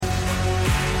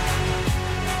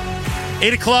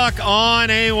8 o'clock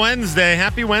on a Wednesday.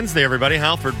 Happy Wednesday, everybody.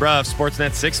 Halford Bruff,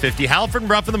 Sportsnet 650. Halford and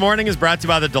Bruff in the Morning is brought to you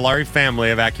by the Dilawri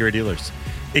family of Acura dealers.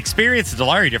 Experience the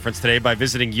Dilawri difference today by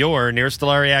visiting your nearest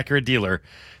Dilawri Acura dealer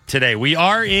today. We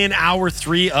are in Hour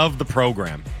 3 of the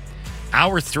program.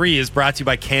 Hour 3 is brought to you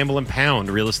by Campbell & Pound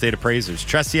Real Estate Appraisers.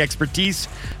 Trust the expertise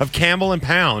of Campbell &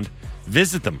 Pound.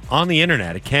 Visit them on the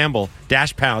internet at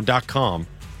campbell-pound.com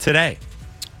today.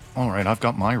 All right, I've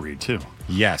got my read, too.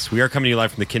 Yes, we are coming to you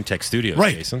live from the Kintec studios,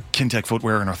 right. Jason. Kintec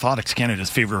Footwear and Orthotics, Canada's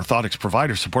favorite orthotics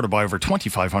provider, supported by over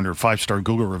 2,500 five-star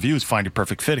Google reviews. Find your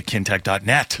perfect fit at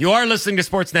kintec.net. You are listening to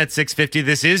Sportsnet 650.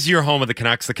 This is your home of the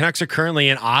Canucks. The Canucks are currently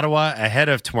in Ottawa ahead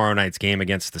of tomorrow night's game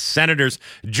against the Senators.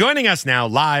 Joining us now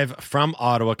live from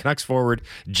Ottawa, Canucks forward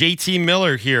JT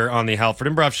Miller here on the Halford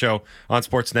and Bruff Show on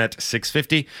Sportsnet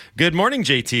 650. Good morning,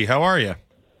 JT. How are you?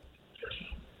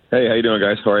 Hey, how you doing,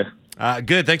 guys? How are you?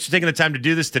 Good. Thanks for taking the time to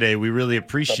do this today. We really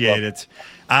appreciate it.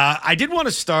 I did want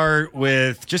to start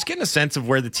with just getting a sense of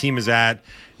where the team is at.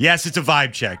 Yes, it's a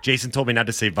vibe check. Jason told me not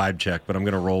to say vibe check, but I'm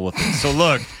going to roll with it. So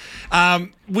look,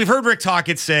 we've heard Rick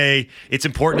Tocchet say it's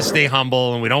important to stay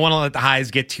humble and we don't want to let the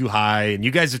highs get too high. And you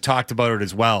guys have talked about it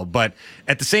as well. But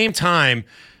at the same time,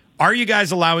 are you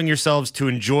guys allowing yourselves to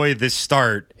enjoy this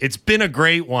start? It's been a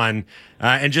great one,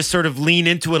 and just sort of lean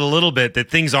into it a little bit that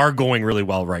things are going really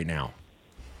well right now.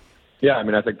 Yeah, I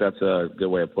mean, I think that's a good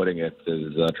way of putting it,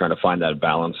 is trying to find that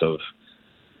balance of,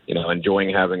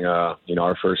 enjoying having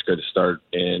our first good start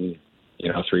in,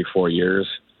 3-4 years,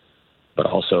 but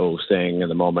also staying in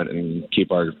the moment and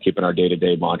keeping our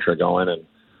day-to-day mantra going. And,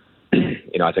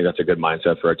 I think that's a good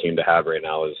mindset for our team to have right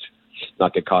now, is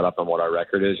not get caught up on what our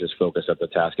record is, just focus at the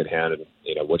task at hand and,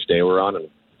 which day we're on. And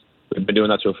we've been doing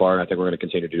that so far, and I think we're going to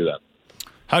continue to do that.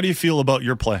 How do you feel about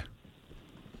your play?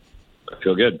 I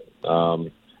feel good.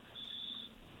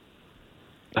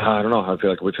 I don't know. I feel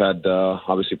like we've had,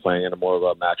 obviously, playing in a more of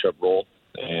a matchup role.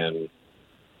 And,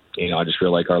 I just feel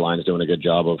like our line is doing a good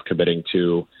job of committing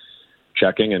to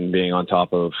checking and being on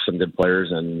top of some good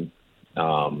players. And,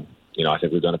 I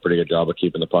think we've done a pretty good job of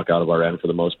keeping the puck out of our end for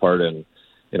the most part. And,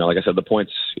 like I said, the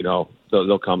points,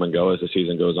 they'll come and go as the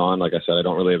season goes on. Like I said, I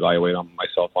don't really evaluate on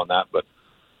myself on that. But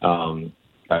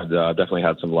I've definitely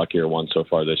had some luckier ones so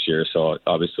far this year. So,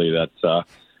 obviously,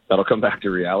 that'll come back to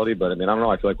reality. But, I mean, I don't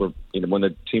know. I feel like when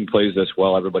the team plays this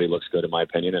well, everybody looks good, in my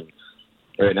opinion. And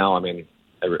right now, I mean,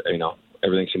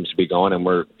 everything seems to be going, and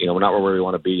we're not where we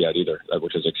want to be yet either,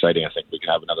 which is exciting. I think we can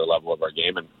have another level of our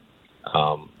game, and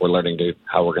we're learning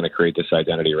how we're going to create this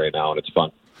identity right now, and it's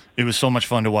fun. It was so much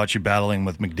fun to watch you battling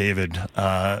with McDavid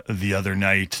the other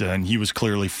night, and he was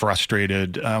clearly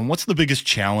frustrated. What's the biggest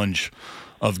challenge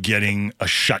of getting a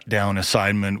shutdown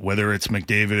assignment, whether it's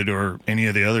McDavid or any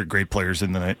of the other great players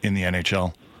in the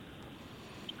NHL?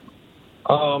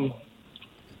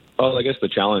 Well, I guess the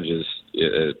challenge is,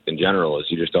 in general, is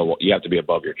you have to be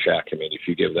above your check. I mean, if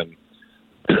you give them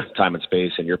time and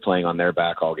space and you're playing on their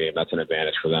back all game, that's an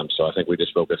advantage for them. So I think we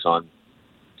just focus on,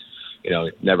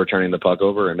 never turning the puck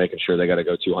over and making sure they got to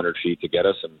go 200 feet to get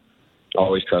us, and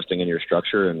always trusting in your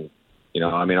structure. And,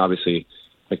 obviously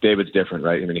McDavid's different,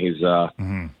 right? I mean, he's,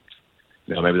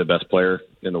 maybe the best player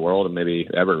in the world and maybe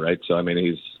ever, right? So, I mean,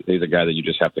 he's a guy that you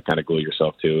just have to kind of glue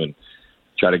yourself to and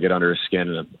try to get under his skin.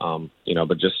 And,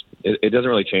 but just, it doesn't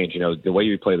really change. The way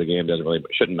you play the game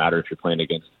shouldn't matter if you're playing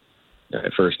against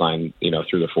first line,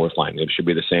 through the fourth line. It should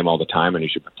be the same all the time, and you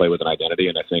should play with an identity.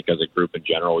 And I think as a group in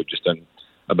general, we've just done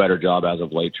a better job as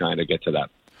of late trying to get to that.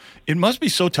 It must be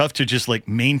so tough to just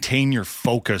maintain your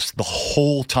focus the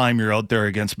whole time you're out there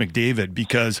against McDavid,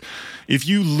 because if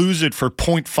you lose it for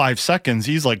 0.5 seconds,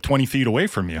 he's 20 feet away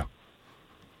from you.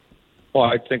 Well,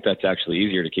 I think that's actually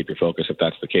easier to keep your focus if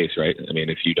that's the case, right? I mean,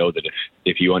 if you know that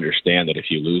if you understand that if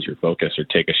you lose your focus or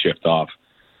take a shift off,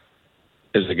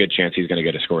 there's a good chance he's going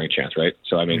to get a scoring chance, right?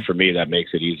 So, I mean, for me, that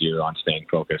makes it easier on staying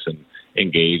focused and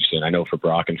engaged. And I know for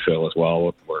Brock and Phil as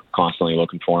well, we're constantly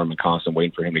looking for him and constantly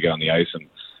waiting for him to get on the ice. And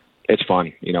it's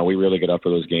fun. We really get up for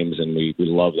those games, and we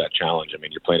love that challenge. I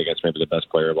mean, you're playing against maybe the best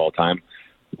player of all time,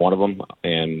 one of them,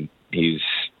 and he's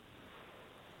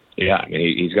got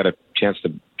a chance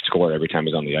to score every time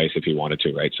he's on the ice if he wanted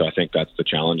to, right? So I think that's the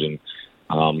challenge, and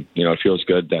it feels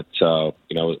good that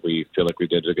we feel like we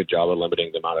did a good job of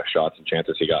limiting the amount of shots and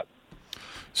chances he got.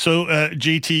 So,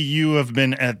 JT, you have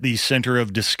been at the center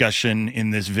of discussion in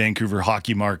this Vancouver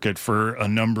hockey market for a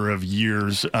number of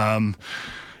years.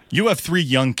 You have 3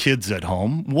 young kids at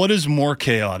home. What is more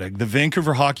chaotic, the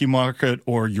Vancouver hockey market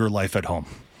or your life at home?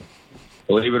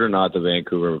 Believe it or not, the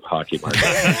Vancouver hockey market.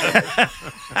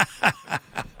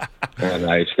 And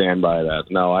I stand by that.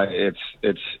 No, it's.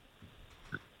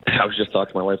 I was just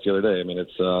talking to my wife the other day. I mean,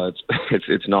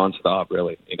 it's nonstop,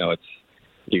 really.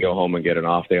 you go home and get an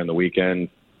off day on the weekend.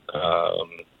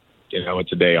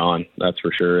 It's a day on, that's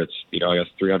for sure. It's, I guess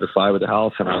 3 under 5 at the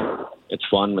house, and it's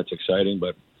fun, it's exciting,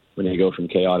 but when you go from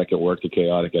chaotic at work to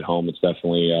chaotic at home, it's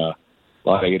definitely a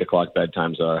lot of 8 o'clock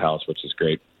bedtimes at our house, which is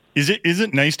great. Is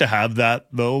it nice to have that,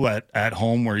 though, at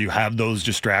home where you have those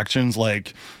distractions?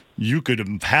 Like, you could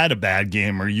have had a bad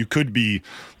game, or you could be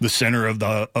the center of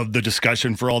the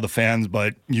discussion for all the fans,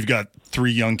 but you've got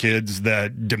 3 young kids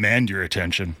that demand your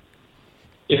attention.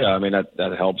 Yeah, I mean,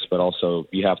 that helps, but also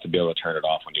you have to be able to turn it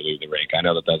off when you leave the rink. I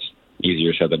know that's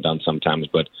easier said than done sometimes,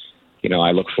 but,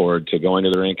 I look forward to going to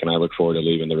the rink, and I look forward to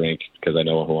leaving the rink because I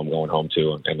know who I'm going home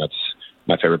to, and that's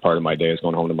my favorite part of my day is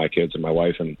going home to my kids and my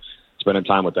wife and spending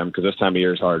time with them, because this time of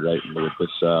year is hard, right? And with this,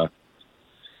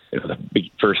 the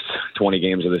first 20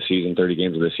 games of the season, 30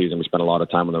 games of the season, we spend a lot of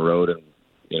time on the road, and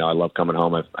I love coming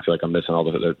home. I feel like I'm missing all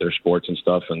their sports and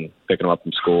stuff, and picking them up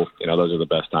from school. Those are the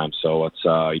best times. So it's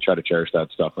you try to cherish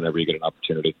that stuff whenever you get an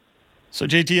opportunity. So,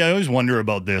 JT, I always wonder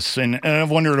about this, and I've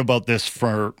wondered about this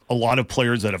for a lot of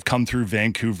players that have come through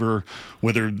Vancouver,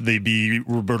 whether they be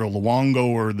Roberto Luongo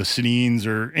or the Sedins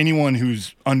or anyone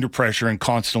who's under pressure and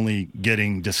constantly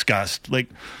getting discussed. Like,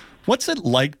 what's it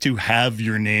like to have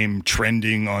your name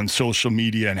trending on social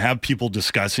media and have people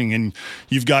discussing? And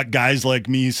you've got guys like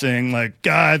me saying, like,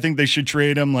 God, I think they should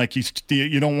trade him. Like,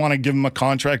 you don't want to give him a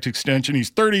contract extension.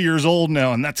 He's 30 years old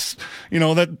now, and that's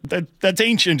that's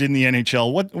ancient in the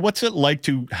NHL. What's it like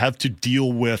to have to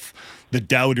deal with the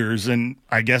doubters? And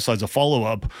I guess as a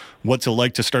follow-up, what's it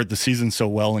like to start the season so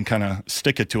well and kind of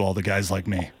stick it to all the guys like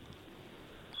me?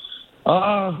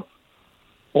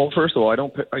 Well, first of all, I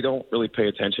don't really pay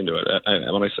attention to it.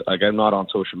 I'm not on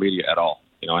social media at all.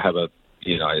 I have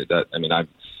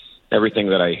everything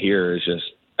that I hear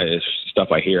is stuff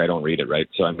I hear. I don't read it, right?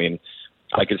 So,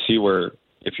 I can see where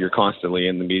if you're constantly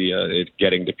in the media, it's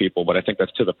getting to people, but I think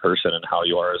that's to the person and how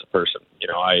you are as a person.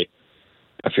 I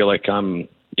feel like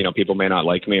people may not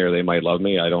like me or they might love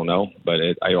me. I don't know, but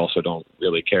I also don't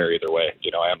really care either way.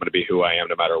 I am going to be who I am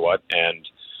no matter what, and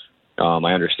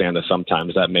I understand that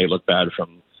sometimes that may look bad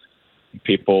from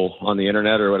people on the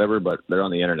internet or whatever, but they're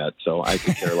on the internet, so I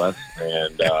could care less.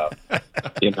 And,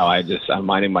 I'm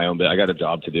minding my own bit. I got a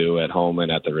job to do at home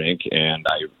and at the rink, and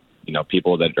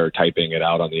people that are typing it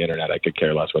out on the internet, I could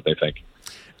care less what they think.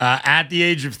 At the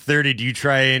age of 30, do you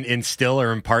try and instill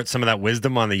or impart some of that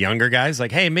wisdom on the younger guys?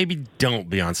 Like, hey, maybe don't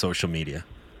be on social media.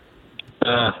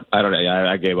 I don't know.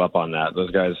 I gave up on that.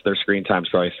 Those guys, their screen time's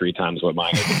probably 3 times what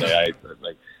mine is a day.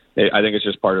 I think it's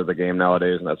just part of the game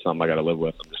nowadays, and that's something I got to live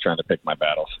with. I'm just trying to pick my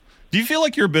battles. Do you feel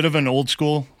like you're a bit of an old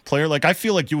school player? Like, I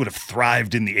feel like you would have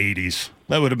thrived in the 80s.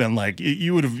 That would have been like,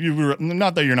 you were,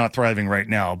 not that you're not thriving right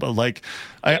now, but like,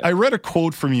 I read a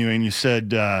quote from you, and you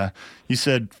said,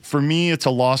 for me, it's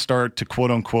a lost art to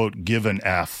quote unquote give an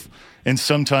F. And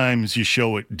sometimes you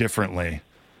show it differently.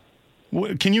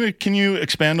 Can you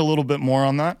expand a little bit more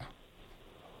on that?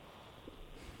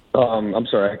 I'm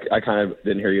sorry, I kind of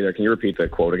didn't hear you there. Can you repeat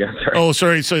that quote again? Sorry. Oh,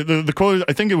 sorry. So the quote,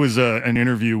 I think it was an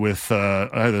interview with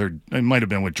it might have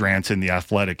been with Drance in The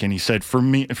Athletic, and he said, for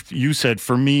me,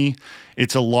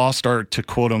 it's a lost art to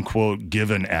quote unquote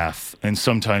give an F, and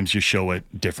sometimes you show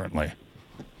it differently.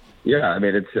 Yeah,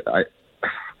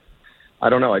 I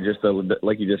don't know. I just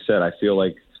like you just said, I feel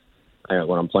like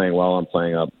when I'm playing well, I'm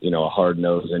playing up, a hard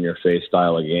nose in your face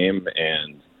style of game,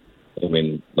 and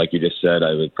like you just said,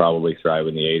 I would probably thrive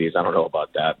in the 80s. I don't know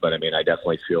about that, but I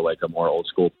definitely feel like a more old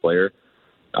school player.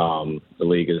 The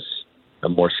league is a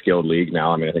more skilled league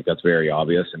now. I think that's very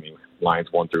obvious. Lines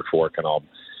 1 through 4 can all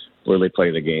really play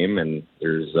the game, and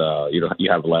there's you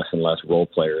have less and less role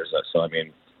players. So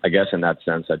I guess in that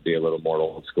sense, I'd be a little more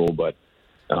old school, but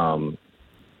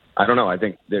I don't know. I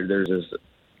think there's this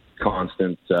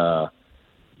constant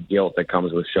guilt that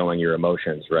comes with showing your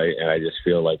emotions, right? And I just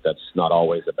feel like that's not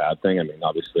always a bad thing.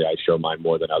 Obviously I show mine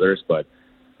more than others, but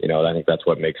I think that's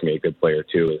what makes me a good player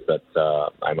too, is that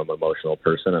I'm an emotional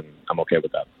person, and I'm okay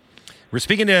with that. We're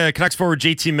speaking to Canucks forward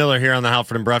JT Miller here on the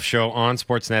Halford and Bruff Show on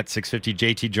Sportsnet 650.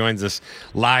 JT joins us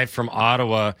live from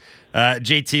Ottawa.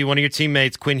 JT, one of your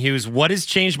teammates, Quinn Hughes, what has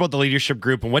changed about the leadership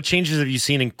group, and what changes have you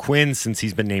seen in Quinn since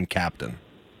he's been named captain?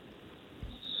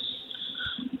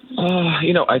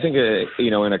 I think,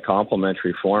 in a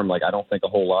complimentary form, I don't think a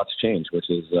whole lot's changed, which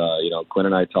is, Quinn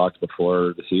and I talked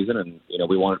before the season, and,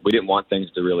 we didn't want things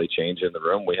to really change in the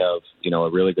room. We have, a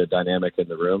really good dynamic in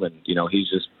the room, and, he's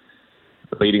just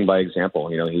leading by example.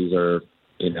 He's our,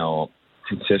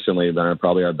 consistently been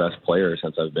probably our best player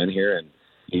since I've been here, and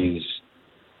he's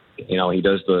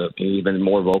been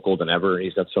more vocal than ever.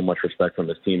 He's got so much respect from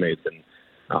his teammates, and,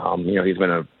 he's been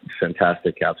a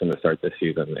fantastic captain to start this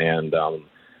season, and,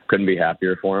 couldn't be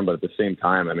happier for him. But at the same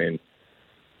time, I mean,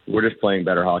 we're just playing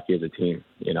better hockey as a team.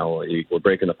 You know, we're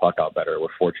breaking the puck out better. We're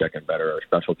forechecking better. Our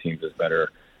special teams is better.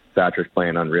 Thatcher's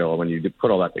playing unreal. When you put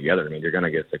all that together, I mean, you're going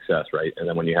to get success, right? And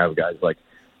then when you have guys like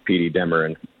Petey,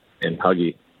 Demmer, and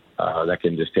Huggy that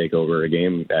can just take over a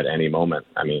game at any moment,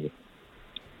 I mean,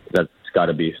 that's got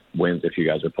to be wins if you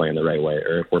guys are playing the right way,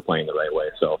 or if we're playing the right way.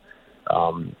 So,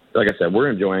 like I said, we're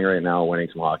enjoying right now winning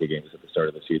some hockey games at the start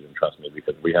of the season, trust me,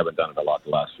 because we haven't done it a lot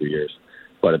the last few years.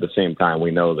 But at the same time,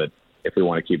 we know that if we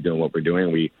want to keep doing what we're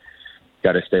doing, we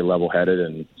got to stay level-headed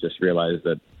and just realize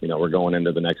that, you know, we're going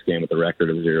into the next game with a record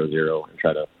of 0-0 and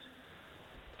try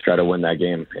to win that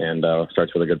game. And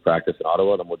starts with a good practice in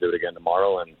Ottawa, then we'll do it again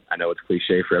tomorrow. And I know it's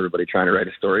cliche for everybody trying to write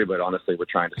a story, but honestly, we're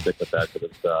trying to stick with that because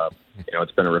it's,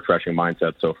 it's been a refreshing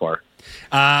mindset so far.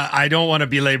 I don't want to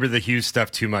belabor the Hughes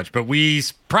stuff too much, but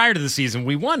prior to the season,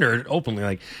 we wondered openly,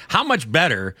 like, how much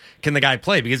better can the guy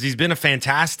play? Because he's been a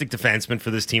fantastic defenseman for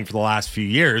this team for the last few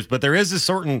years, but there is a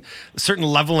certain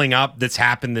leveling up that's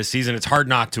happened this season. It's hard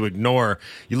not to ignore.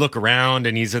 You look around,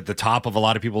 and he's at the top of a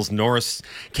lot of people's Norris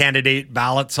candidate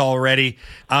ballots already.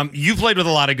 You've played with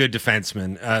a lot of good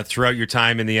defensemen throughout your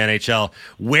time in the NHL.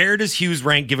 Where does Hughes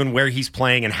rank given where he's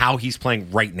playing and how he's playing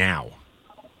right now?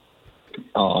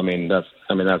 Oh, I mean,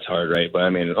 that's hard, right? But I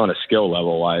mean, on a skill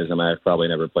level wise, I mean, I've probably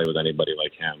never played with anybody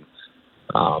like him.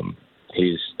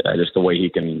 He's just the way he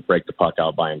can break the puck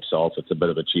out by himself. It's a bit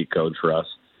of a cheat code for us.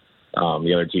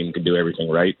 The other team can do everything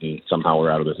right, and somehow we're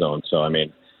out of the zone. So, I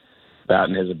mean, that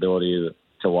and his ability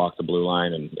to walk the blue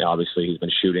line, and obviously he's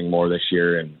been shooting more this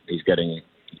year, and he's getting,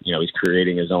 he's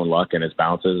creating his own luck and his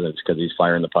bounces. It's because he's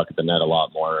firing the puck at the net a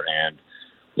lot more, and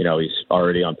he's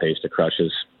already on pace to crush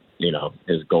his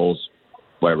goals,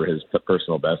 whatever his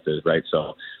personal best is, right?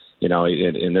 So,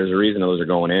 and there's a reason those are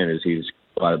going in is he's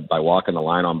by walking the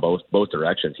line on both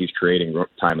directions, he's creating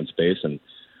time and space. And,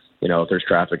 if there's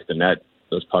traffic at the net,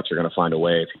 those pucks are going to find a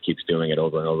way if he keeps doing it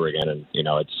over and over again. And,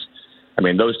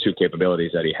 those two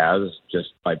capabilities that he has just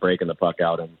by breaking the puck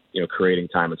out and, creating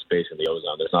time and space in the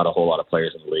ozone, there's not a whole lot of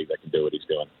players in the league that can do what he's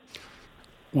doing.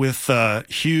 With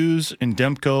Hughes and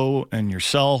Demko and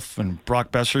yourself and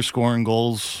Brock Besser scoring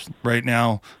goals right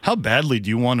now, how badly do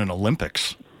you want an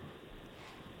Olympics?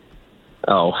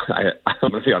 Oh, I'm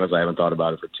going to be honest, I haven't thought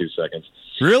about it for 2 seconds.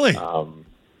 Really?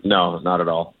 No, not at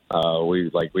all. We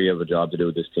have a job to do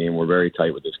with this team. We're very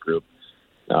tight with this group.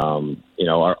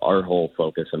 Our whole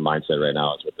focus and mindset right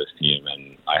now is with this team,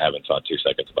 and I haven't thought 2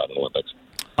 seconds about an Olympics.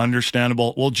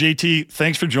 Understandable. Well, JT,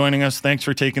 thanks for joining us. Thanks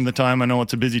for taking the time. I know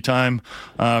it's a busy time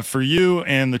for you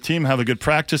and the team. Have a good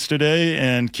practice today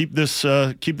and keep this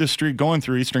streak going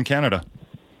through Eastern Canada.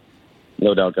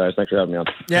 No doubt, guys. Thanks for having me on.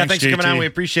 Yeah, thanks for coming on. We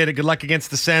appreciate it. Good luck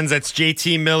against the Sens. That's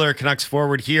JT Miller, Canucks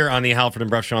forward, here on the Halford and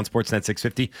Bruff Show on Sportsnet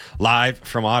 650, live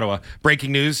from Ottawa.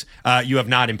 Breaking news, you have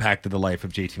not impacted the life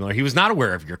of JT Miller. He was not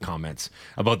aware of your comments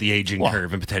about the aging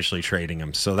curve and potentially trading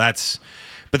him. So that's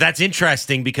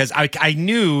interesting because I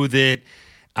knew that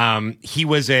he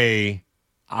was a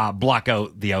block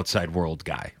out the outside world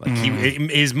guy. Like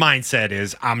his mindset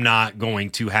is, I'm not going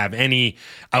to have any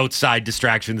outside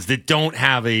distractions that don't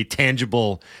have a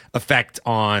tangible effect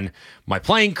on my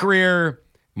playing career,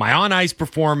 my on ice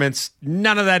performance.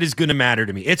 None of that is going to matter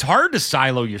to me. It's hard to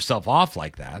silo yourself off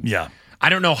like that. Yeah. I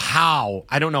don't know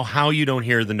how you don't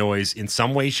hear the noise in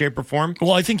some way, shape, or form.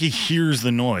 Well, I think he hears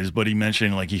the noise, but he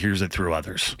mentioned like he hears it through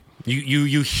others.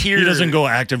 You hear. He doesn't go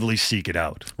actively seek it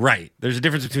out. Right. There's a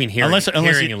difference between hearing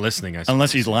and listening. I suppose.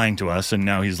 Unless he's lying to us, and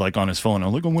now he's like on his phone.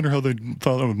 I'm like, I wonder how they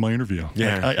thought of my interview.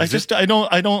 Yeah. Like, I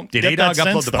don't. Did get A-Dog that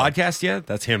upload sense, the though. podcast yet?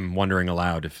 That's him wondering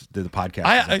aloud if the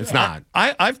podcast. It's not.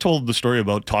 I've told the story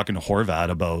about talking to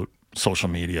Horvat about social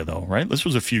media, though. Right. This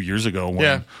was a few years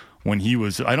ago when he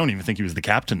was. I don't even think he was the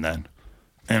captain then,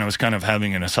 and I was kind of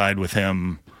having an aside with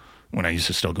him. When I used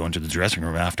to still go into the dressing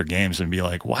room after games and be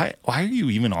like, why are you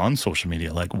even on social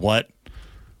media? Like, what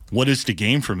is to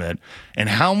gain from it? And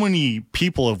how many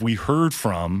people have we heard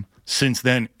from since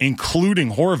then,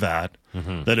 including Horvat,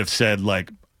 that have said,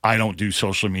 like, I don't do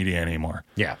social media anymore.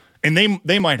 Yeah. And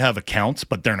they might have accounts,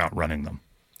 but they're not running them.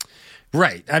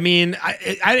 Right. I mean,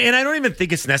 I don't even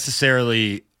think it's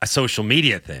necessarily a social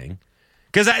media thing.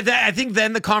 Because I think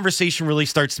then the conversation really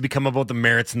starts to become about the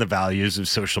merits and the values of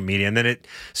social media. And then it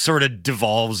sort of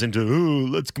devolves into,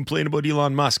 let's complain about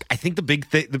Elon Musk. I think the big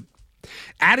thing,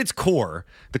 at its core,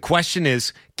 the question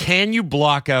is, can you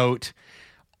block out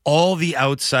all the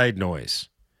outside noise?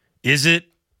 Is it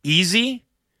easy?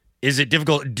 Is it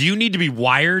difficult? Do you need to be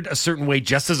wired a certain way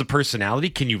just as a personality?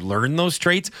 Can you learn those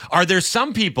traits? Are there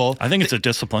some people... I think it's a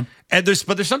discipline. But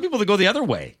there's some people that go the other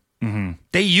way.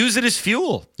 They use it as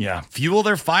fuel. Yeah. Fuel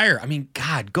their fire. I mean,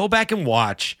 God, go back and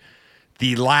watch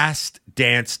the Last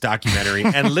Dance documentary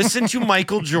and listen to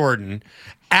Michael Jordan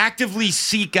actively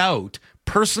seek out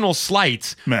personal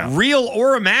slights, real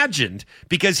or imagined,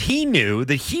 because he knew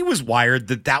that he was wired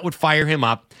that would fire him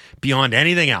up beyond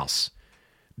anything else.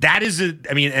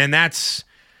 And that's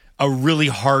a really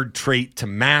hard trait to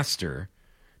master,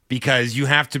 because you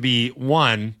have to be,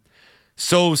 one,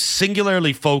 so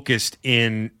singularly focused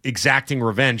in exacting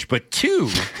revenge, but two,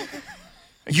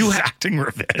 exacting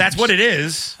revenge. That's what it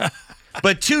is.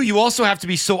 But two, you also have to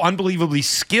be so unbelievably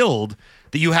skilled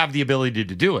that you have the ability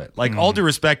to do it. Like, all due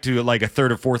respect to like a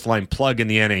third or fourth line plug in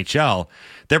the NHL,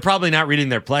 they're probably not reading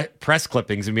their press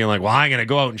clippings and being like, well, I'm going to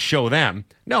go out and show them.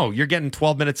 No, you're getting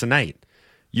 12 minutes a night.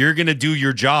 You're going to do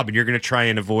your job, and you're going to try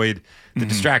and avoid the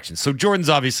distractions. So Jordan's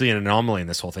obviously an anomaly in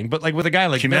this whole thing. But like with a guy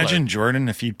like Can you Miller, imagine Jordan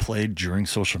if he'd played during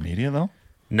social media, though?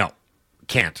 No,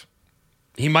 can't.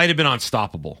 He might have been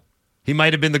unstoppable. He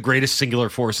might have been the greatest singular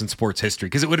force in sports history,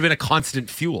 because it would have been a constant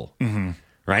fuel.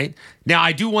 Right? Now,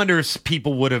 I do wonder if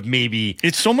people would have maybe...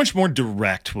 It's so much more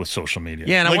direct with social media.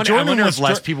 Yeah, and I wonder if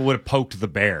less people would have poked the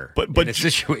bear in a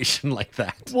situation like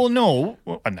that. Well, no.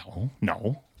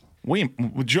 Wait,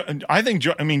 I think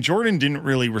Jordan didn't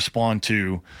really respond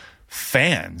to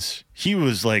fans. He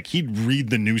was like, he'd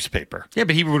read the newspaper. Yeah,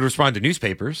 but he would respond to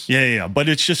newspapers. Yeah. But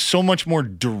it's just so much more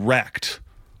direct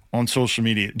on social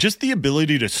media. Just the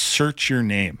ability to search your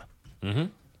name.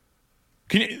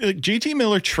 JT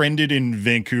Miller trended in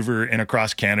Vancouver and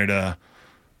across Canada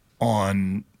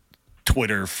on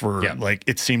Twitter for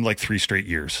it seemed like 3 straight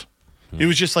years. It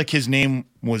was just like his name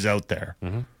was out there.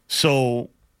 So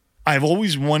I've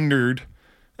always wondered,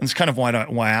 and it's kind of why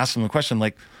I asked him the question,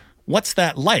 like, what's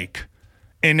that like?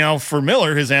 And now for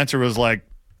Miller, his answer was like,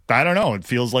 I don't know. It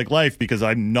feels like life because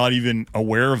I'm not even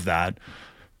aware of that.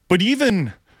 But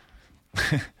even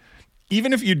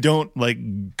if you don't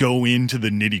like go into the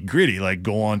nitty gritty, like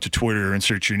go on to Twitter and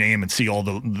search your name and see all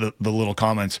the little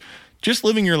comments, just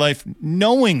living your life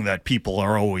knowing that people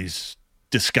are always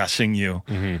discussing you,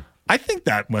 I think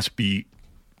that must be,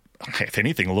 if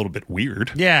anything, a little bit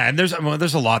weird. Yeah, and there's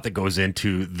a lot that goes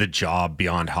into the job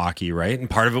beyond hockey, right? And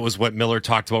part of it was what Miller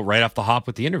talked about right off the hop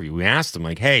with the interview. We asked him,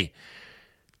 like, hey,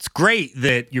 it's great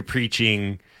that you're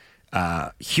preaching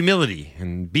humility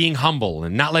and being humble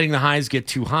and not letting the highs get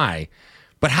too high,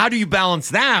 but how do you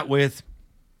balance that with,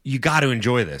 you got to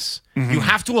enjoy this? You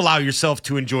have to allow yourself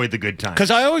to enjoy the good times.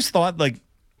 Because I always thought, like,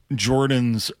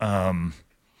 Jordan's...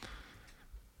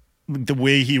 the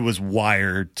way he was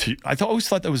wired to, always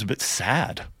thought that was a bit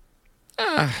sad.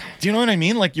 Do you know what I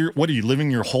mean? Like, are you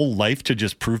living your whole life to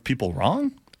just prove people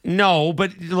wrong? No,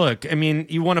 but look, I mean,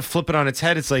 you want to flip it on its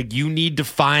head. It's like, you need to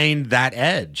find that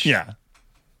edge. Yeah.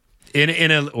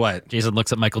 In a what? Jason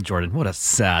looks at Michael Jordan. What a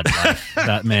sad life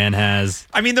that man has.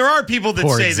 I mean, there are people that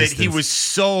say existence. that he was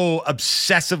so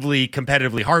obsessively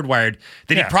competitively hardwired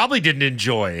that he probably didn't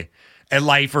enjoy a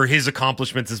life or his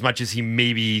accomplishments as much as he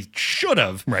maybe should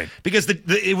have. Right. Because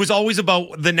it was always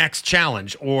about the next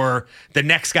challenge or the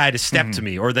next guy to step to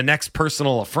me or the next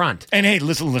personal affront. And hey,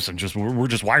 listen, we're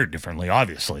just wired differently,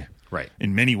 obviously. Right.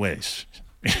 In many ways.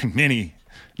 In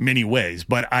many ways.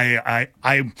 But I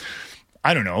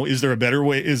don't know. Is there a better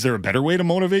way to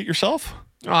motivate yourself?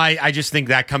 I just think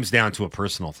that comes down to a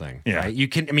personal thing. Yeah. Right? You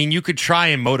could try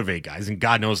and motivate guys, and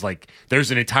God knows, like,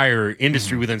 there's an entire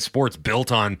industry within sports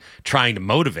built on trying to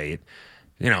motivate,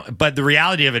 but the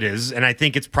reality of it is, and I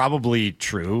think it's probably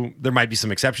true, there might be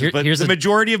some exceptions, but the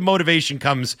majority of motivation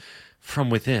comes from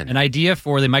within. An idea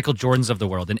for the Michael Jordans of the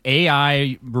world, an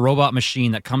AI robot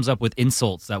machine that comes up with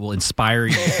insults that will inspire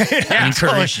you and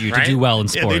encourage you to do well in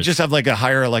sports. Yeah, they just have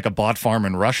hire a bot farm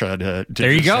in Russia to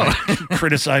there you go.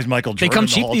 Criticize Michael Jordan. They come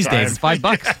cheap these days. It's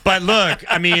 $5. But look,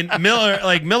 I mean,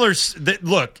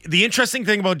 the interesting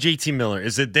thing about JT Miller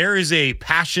is that there is a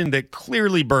passion that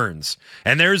clearly burns,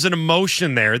 and there's an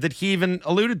emotion there that he even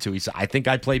alluded to. He said, I think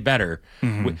I play better.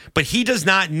 But he does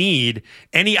not need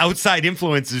any outside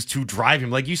influences to drive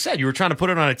him. Like you said, you were trying to put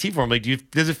it on a tee for him. Like,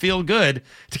 does it feel good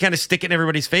to kind of stick it in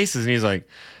everybody's faces? And he's like,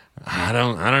 I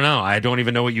don't know. I don't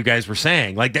even know what you guys were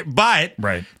saying. Like that, but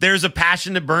there's a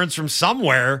passion that burns from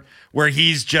somewhere where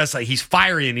he's just like, he's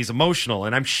fiery and he's emotional.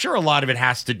 And I'm sure a lot of it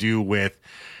has to do with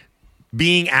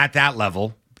being at that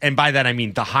level. And by that, I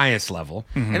mean the highest level.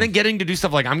 And then getting to do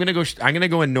stuff like, I'm going to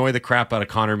go annoy the crap out of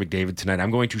Connor McDavid tonight.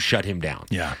 I'm going to shut him down.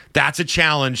 Yeah. That's a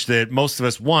challenge that most of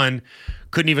us,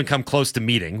 couldn't even come close to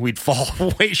meeting. We'd fall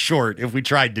way short if we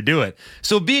tried to do it.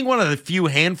 So being one of the few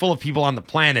handful of people on the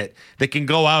planet that can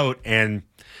go out and,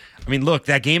 I mean, look,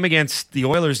 that game against the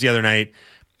Oilers the other night,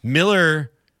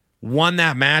 Miller won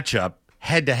that matchup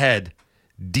head to head,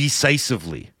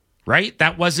 decisively, right?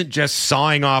 That wasn't just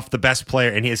sawing off the best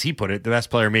player, and as he put it, the best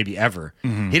player maybe ever.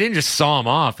 He didn't just saw him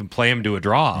off and play him to a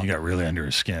draw. He got really under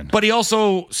his skin. But he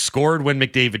also scored when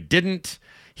McDavid didn't.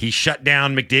 He shut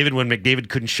down McDavid when McDavid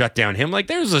couldn't shut down him. Like,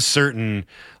 there's a certain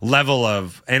level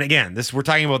of, and again, we're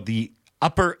talking about the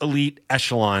upper elite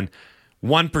echelon,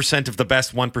 1% of the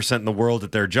best 1% in the world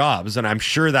at their jobs, and I'm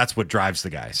sure that's what drives the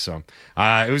guy. So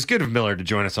it was good of Miller to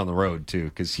join us on the road, too,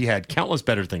 because he had countless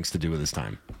better things to do with his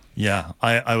time. Yeah,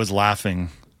 I was laughing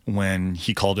when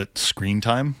he called it screen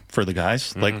time for the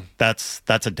guys. Like, that's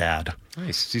a dad.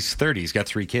 Nice. He's 30. He's got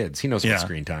 3 kids. He knows what's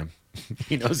screen time.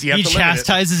 He knows you have He to limit it.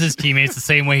 chastises his teammates the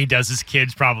same way he does his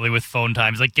kids, probably with phone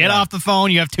time. He's like, get off the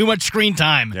phone. You have too much screen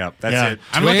time. Yeah, that's it.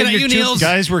 I'm looking at you, Niels.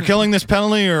 Guys, we're killing this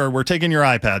penalty, or we're taking your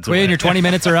iPads away. Quinn, your 20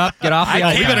 minutes are up. Get off the I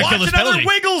iPad. can't better watch kill this another penalty.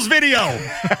 Wiggles video.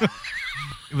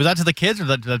 Was that to the kids or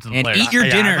was that to the And players? eat your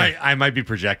dinner. I might be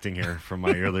projecting here from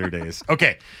my earlier days.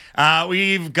 Okay,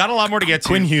 we've got a lot more to get to.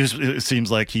 Quinn Hughes, it seems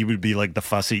like he would be like the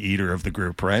fussy eater of the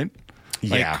group, right?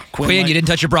 Yeah. Quinn, you didn't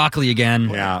touch your broccoli again.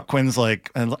 Yeah. Quinn's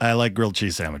like, I like grilled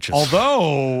cheese sandwiches.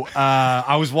 Although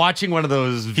I was watching one of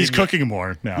those He's cooking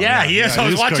more now. Yeah, he is. I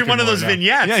was he's watching cooking one of more those now.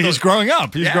 vignettes. Yeah, he's growing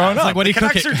up. He's Yeah. growing It's up. like, what do you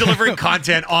Canucks cook are delivering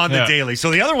content on the Yeah. daily. So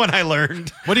the other one I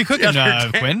learned. What are you cooking,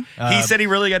 Quinn? He said he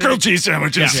really got grilled cheese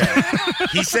sandwiches.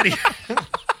 He said he.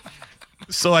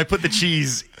 So I put the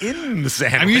cheese in the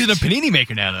sandwich. I'm using a panini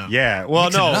maker now, though. Yeah. Well,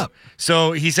 Mixing it no. up.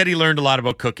 So he said he learned a lot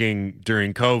about cooking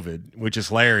during COVID, which is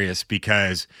hilarious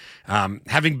because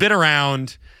having been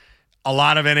around a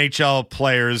lot of NHL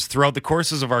players throughout the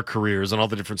courses of our careers and all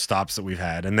the different stops that we've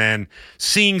had, and then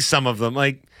seeing some of them,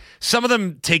 like some of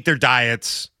them take their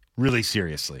diets really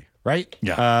seriously, right?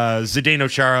 Yeah. Zdeno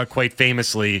Chara quite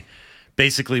famously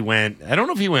basically went, I don't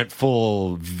know if he went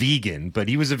full vegan, but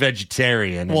he was a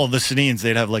vegetarian. Well, the Sedins,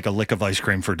 they'd have like a lick of ice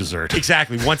cream for dessert.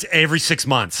 Exactly. Once every 6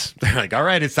 months. They're like, all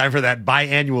right, it's time for that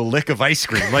biannual lick of ice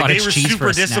cream. Like, they Cottage were cheese for super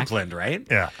a snack. disciplined, right?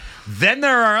 Yeah. Then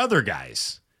there are other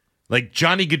guys. Like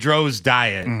Johnny Gaudreau's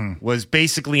diet was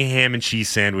basically ham and cheese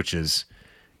sandwiches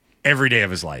every day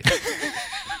of his life.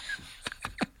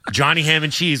 Johnny Ham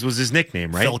and Cheese was his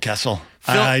nickname, right? Phil Kessel.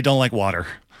 Phil- I don't like water.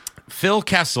 Phil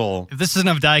Kessel. If this doesn't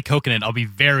have Diet Coke in it, I'll be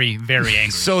very, very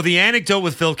angry. So the anecdote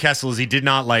with Phil Kessel is he did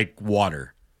not like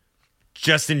water,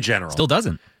 just in general. Still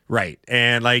doesn't. Right.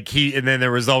 And and then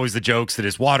there was always the jokes that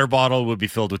his water bottle would be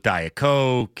filled with Diet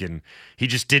Coke, and he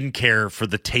just didn't care for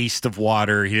the taste of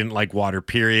water. He didn't like water,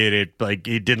 period.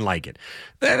 He didn't like it.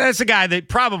 That's a guy that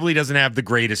probably doesn't have the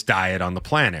greatest diet on the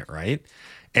planet, right?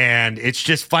 And it's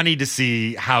just funny to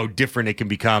see how different it can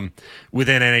become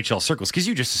within NHL circles, because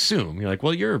you just assume, you're like,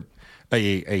 well, you're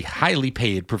a highly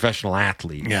paid professional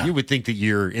athlete. Yeah. You would think that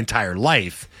your entire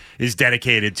life is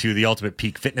dedicated to the ultimate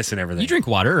peak fitness and everything. You drink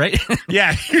water, right?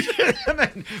 Yeah. And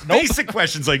then basic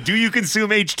questions like, do you consume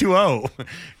H2O?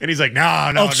 And he's like, no,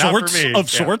 Of not sorts? for me. Of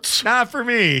sorts? Not for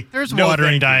me. There's No, water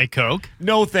in thank you. Diet Coke.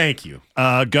 No, thank you.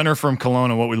 Gunner from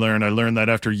Kelowna, what we learned, I learned that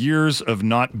after years of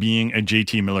not being a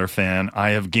JT Miller fan, I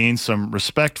have gained some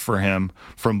respect for him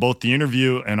from both the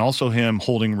interview and also him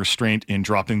holding restraint in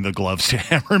dropping the gloves to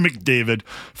Hammer McDavid.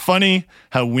 Funny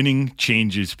how winning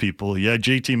changes people. Yeah,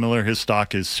 JT Miller, his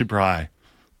stock is super high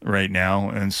right now,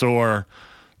 and so are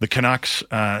the Canucks.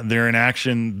 They're in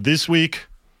action this week,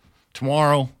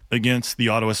 tomorrow, against the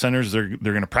Ottawa Senators. They're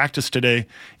going to practice today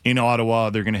in Ottawa.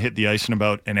 They're going to hit the ice in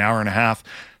about an hour and a half.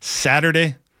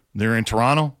 Saturday, they're in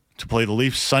Toronto to play the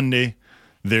Leafs. Sunday,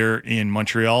 they're in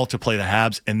Montreal to play the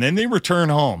Habs. And then they return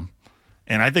home.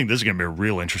 And I think this is going to be a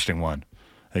real interesting one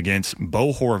against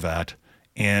Bo Horvat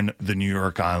and the New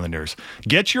York Islanders.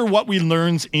 Get your What We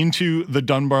Learns into the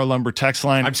Dunbar Lumber text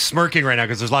line. I'm smirking right now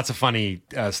because there's lots of funny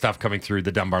stuff coming through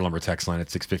the Dunbar Lumber text line at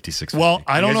 650. Well,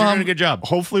 I don't know. You're How, doing a good job.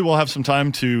 Hopefully, we'll have some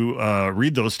time to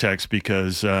read those texts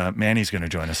because Manny's going to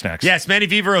join us next. Yes, Manny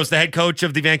Viveros, the head coach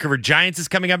of the Vancouver Giants, is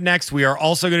coming up next. We are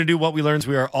also going to do What We Learns.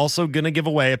 We are also going to give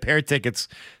away a pair of tickets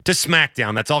to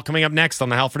SmackDown. That's all coming up next on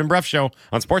the Halford and Bruff Show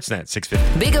on Sportsnet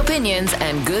 650. Big opinions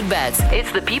and good bets.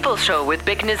 It's the People's Show with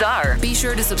Bick Nazar. Be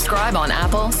sure to subscribe on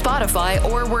Apple, Spotify,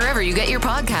 or wherever you get your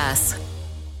podcasts.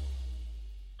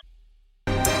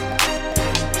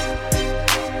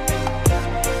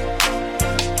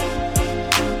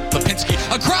 Lipinski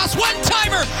across,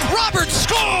 one-timer. Robert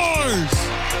scores!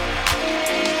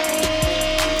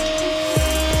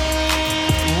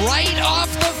 Right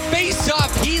off the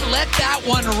face-off, he let that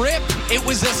one rip. It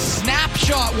was a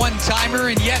snapshot one-timer,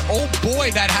 and yet, oh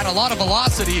boy, that had a lot of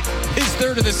velocity. His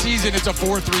third of the season, it's a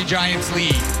 4-3 Giants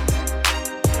lead.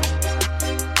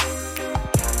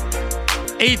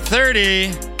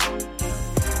 8:30.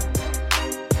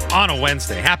 on a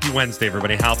Wednesday. Happy Wednesday,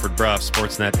 everybody. Halford Bruff,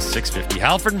 Sportsnet 650.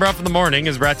 Halford and Bruff in the morning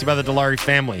is brought to you by the Dilawri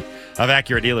family of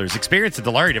Acura dealers. Experience the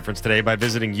Dilawri difference today by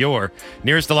visiting your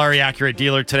nearest Dilawri Acura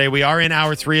dealer today. We are in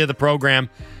hour 3 of the program.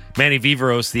 Manny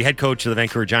Viveros, the head coach of the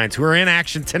Vancouver Giants, who are in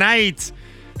action tonight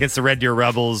against the Red Deer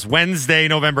Rebels. Wednesday,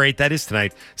 November 8th. That is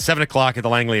tonight, 7 o'clock at the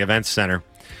Langley Events Center.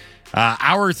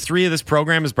 Hour 3 of this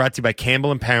program is brought to you by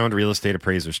Campbell & Pound Real Estate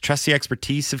Appraisers. Trust the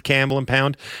expertise of Campbell &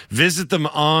 Pound. Visit them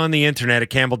on the internet at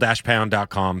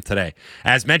campbell-pound.com today.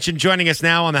 As mentioned, joining us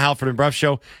now on the Halford and Bruff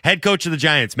Show, head coach of the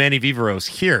Giants, Manny Viveros,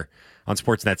 here on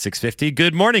Sportsnet 650.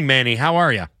 Good morning, Manny. How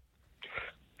are you?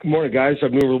 Good morning, guys.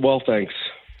 I'm doing well, thanks.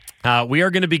 We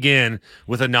are going to begin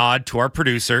with a nod to our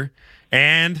producer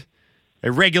and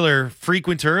a regular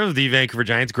frequenter of the Vancouver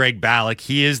Giants, Greg Ballack.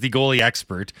 He is the goalie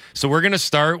expert. So we're going to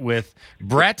start with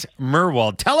Brett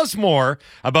Merwald. Tell us more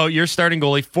about your starting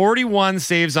goalie. 41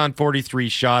 saves on 43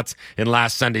 shots in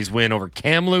last Sunday's win over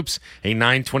Kamloops, a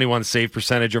 .921 save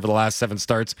percentage over the last 7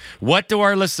 starts. What do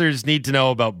our listeners need to know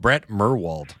about Brett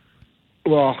Merwald?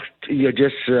 Well,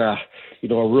 just a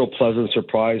real pleasant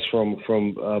surprise from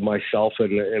myself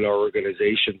and our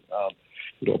organization.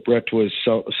 Brett was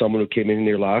someone who came in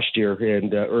here last year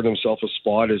and earned himself a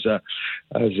spot as a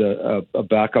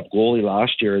backup goalie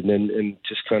last year, and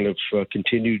just kind of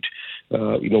continued,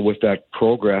 with that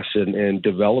progress and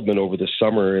development over the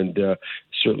summer, and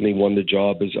certainly won the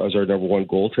job as our number one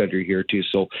goaltender here too.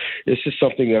 So this is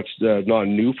something that's not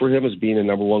new for him as being a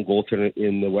number one goaltender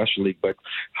in the Western League, but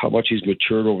how much he's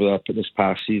matured over this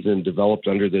past season and developed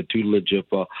under the tutelage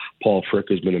of Paul Frick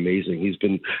has been amazing.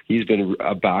 He's been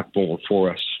a backbone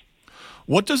for us.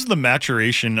 What does the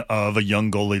maturation of a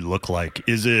young goalie look like?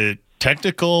 Is it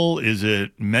technical? Is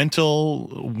it mental?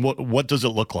 What does it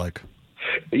look like?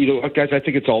 Guys, I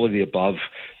think it's all of the above.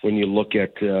 When you look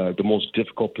at the most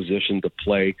difficult position to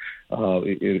play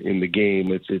in the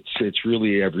game, it's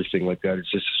really everything like that.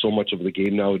 It's just so much of the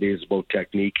game nowadays is about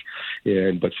technique,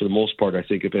 but for the most part, I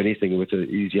think if anything with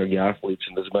these young athletes,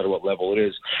 and doesn't matter what level it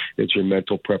is, it's your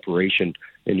mental preparation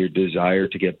and your desire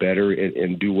to get better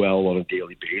and do well on a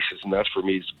daily basis. And that's for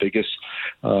me is the biggest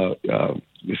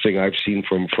the thing I've seen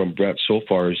from Brett so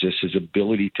far is just his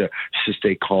ability to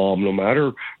stay calm no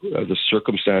matter the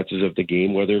circumstances of the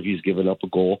game, whether if he's given up a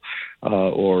goal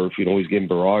or if he's getting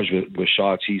barraged with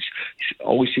shots. He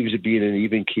always seems to be in an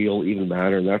even keel, even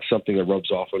manner, and that's something that rubs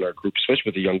off on our group, especially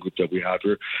with the young group that we have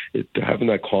here. Having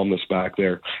that calmness back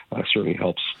there certainly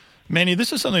helps. Manny,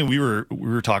 this is something we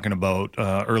were talking about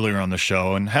earlier on the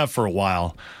show and have for a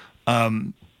while.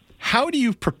 How do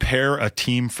you prepare a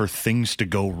team for things to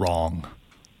go wrong?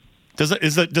 Does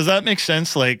that make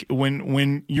sense? Like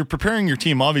when you're preparing your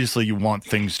team, obviously you want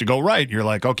things to go right. You're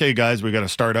like, okay, guys, we got to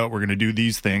start out. We're going to do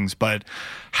these things. But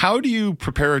how do you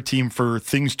prepare a team for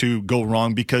things to go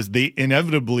wrong? Because they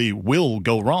inevitably will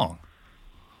go wrong.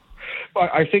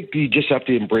 I think you just have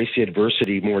to embrace the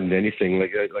adversity more than anything.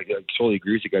 Like I totally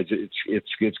agree with you guys.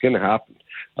 It's going to happen.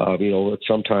 At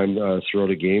some time throughout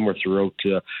a game or throughout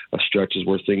stretches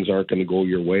where things aren't going to go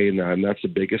your way, and that's the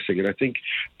biggest thing. And I think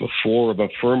I'm a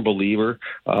firm believer,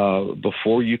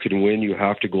 before you can win, you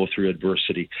have to go through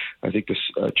adversity. I think this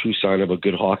true sign of a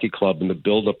good hockey club and the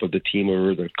buildup of the team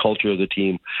or the culture of the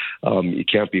team, you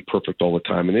can't be perfect all the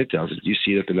time, and it doesn't. You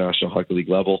see it at the National Hockey League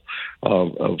level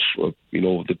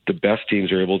the best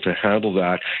teams are able to handle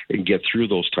that and get through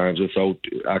those times without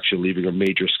actually leaving a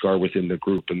major scar within the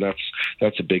group, and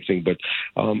that's a big thing. But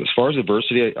as far as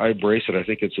adversity, I embrace it. I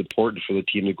think it's important for the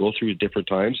team to go through different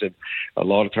times, and a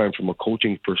lot of time from a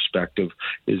coaching perspective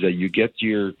is that you get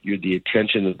the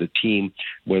attention of the team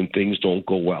when things don't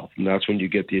go well, and that's when you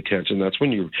get the attention. That's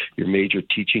when your major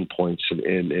teaching points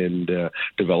and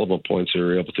development points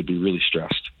are able to be really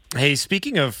stressed. Hey,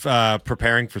 speaking of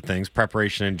preparing for things,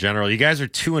 preparation in general, you guys are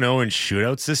 2-0 in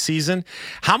shootouts this season.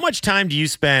 How much time do you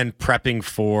spend prepping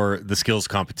for the skills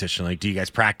competition? Like, do you guys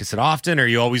practice it often? Or are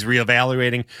you always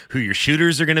reevaluating who your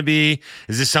shooters are going to be?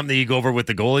 Is this something that you go over with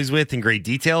the goalies with in great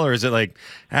detail? Or is it like,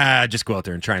 just go out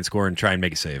there and try and score and try and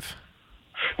make a save?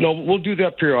 No, we'll do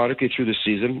that periodically through the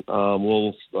season.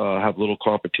 We'll have little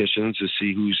competitions to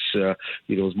see who's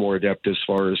is more adept as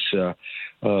far as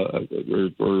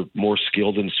or more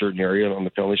skilled in a certain area on the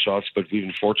penalty shots. But we've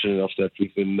been fortunate enough that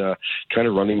we've been kind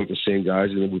of running with the same guys,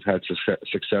 and then we've had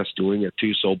success doing it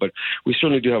too. So, but we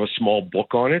certainly do have a small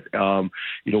book on it.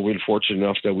 We've been fortunate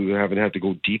enough that we haven't had to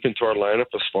go deep into our lineup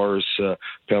as far as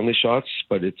penalty shots,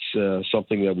 but it's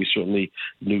something that we certainly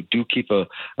do keep a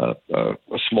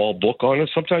small book on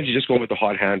it. Sometimes you just go with the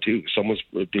hot hand too. Someone's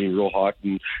being real hot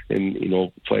and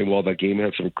playing well that game,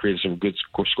 had created some good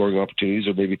scoring opportunities,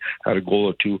 or maybe had a goal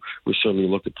or two. We certainly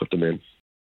look to put them in.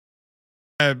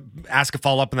 ask a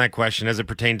follow-up on that question as it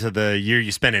pertained to the year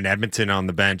you spent in Edmonton on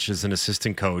the bench as an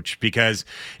assistant coach, because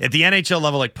at the NHL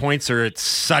level, like, points are at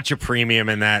such a premium,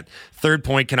 and that third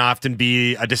point can often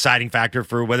be a deciding factor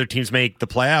for whether teams make the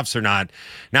playoffs or not.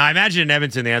 Now, I imagine in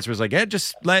Edmonton, the answer was like,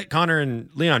 just let Connor and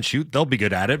Leon shoot. They'll be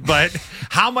good at it. But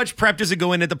how much prep does it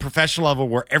go in at the professional level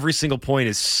where every single point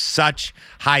is such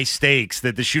high stakes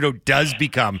that the shootout does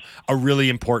become a really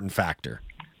important factor?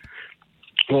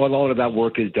 Well, a lot of that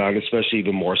work is done, especially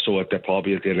even more so at the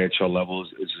NHL level.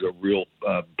 Is a real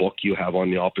book you have on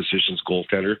the opposition's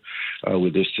goaltender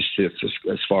with this statistics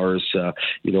as far as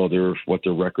what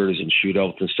their record is in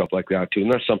shootouts and stuff like that too.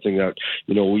 And that's something that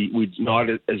we not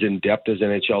as in depth as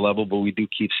NHL level, but we do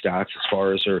keep stats as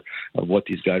far as of what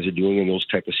these guys are doing in those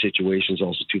type of situations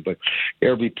also too. But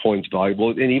every point's valuable,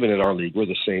 and even in our league, we're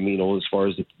the same. As far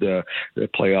as the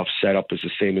playoff setup is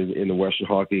the same in the Western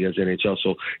Hockey as NHL.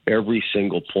 So every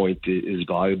single point is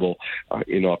valuable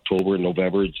in October and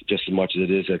November just as much as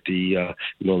it is at the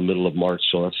middle of March.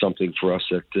 So that's something for us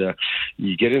that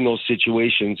you get in those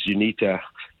situations.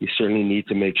 You certainly need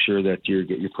to make sure that you're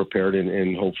prepared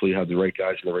and hopefully have the right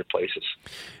guys in the right places.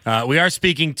 We are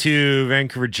speaking to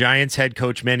Vancouver Giants head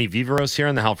coach Manny Viveros here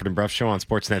on the Halford and Bruff Show on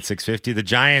Sportsnet 650. The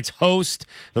Giants host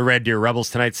the Red Deer Rebels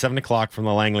tonight, 7 o'clock from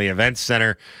the Langley Events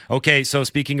Center. Okay, so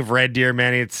speaking of Red Deer,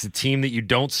 Manny, it's a team that you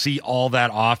don't see all that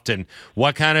often.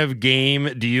 What kind of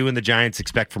game do you and the Giants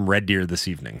expect from Red Deer this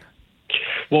evening?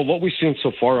 Well, what we've seen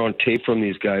so far on tape from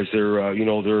these guys, they're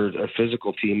a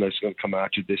physical team that's going to come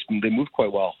at you. They move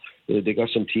quite well. They got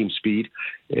some team speed,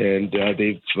 and they're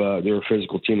a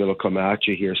physical team that'll come at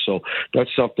you here. So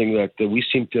that's something that we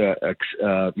seem to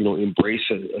embrace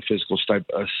a physical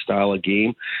style of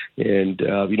game. And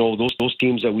those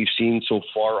teams that we've seen so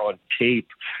far on tape,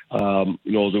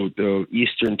 the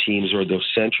Eastern teams or the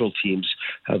Central teams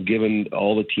have given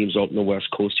all the teams out in the West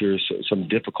Coast here some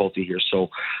difficulty here. So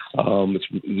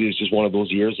it's just one of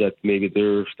those years that maybe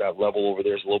that level over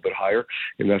there is a little bit higher,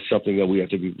 and that's something that we have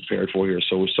to be prepared for here.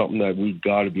 So it's something that we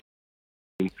got to be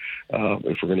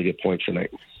if we're going to get points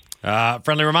tonight.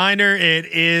 Friendly reminder, it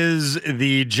is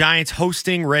the Giants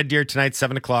hosting Red Deer tonight,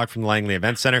 7 o'clock from the Langley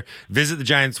Event Center. Visit the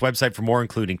Giants website for more,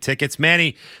 including tickets.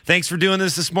 Manny, thanks for doing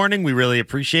this morning. We really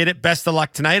appreciate it. Best of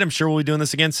luck tonight. I'm sure we'll be doing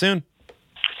this again soon.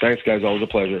 Thanks, guys. Always a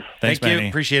pleasure. Thank you.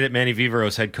 Appreciate it. Manny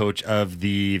Viveros, head coach of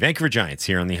the Vancouver Giants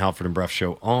here on the Halford and Bruff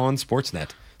Show on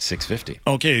Sportsnet 650.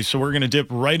 Okay, so we're going to dip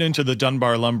right into the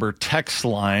Dunbar Lumber text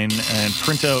line and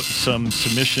print out some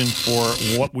submission for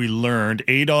what we learned.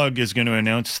 A-Dog is going to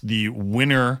announce the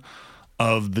winner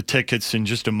of the tickets in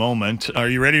just a moment. Are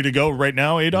you ready to go right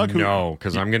now, A-Dog? No,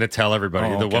 because I'm going to tell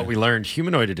everybody that What We Learned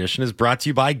Humanoid Edition is brought to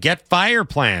you by Get Fire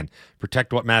Plan.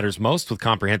 Protect what matters most with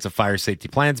comprehensive fire safety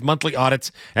plans, monthly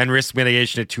audits, and risk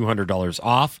mitigation at $200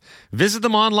 off. Visit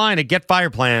them online at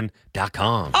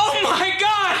getfireplan.com. Oh my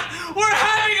God! We're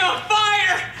having a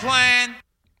fire plan!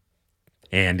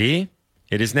 Andy,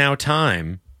 it is now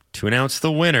time to announce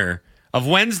the winner of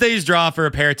Wednesday's draw for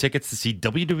a pair of tickets to see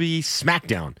WWE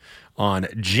SmackDown on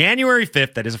January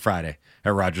 5th. That is a Friday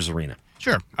at Rogers Arena.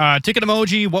 Sure. Ticket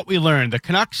emoji, what we learned. The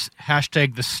Canucks,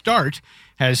 hashtag the start,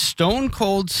 has stone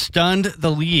cold stunned the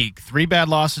league. 3 bad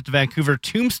losses to Vancouver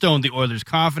tombstoned the Oilers'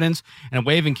 confidence, and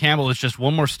waving Campbell is just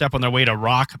one more step on their way to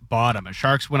rock bottom. A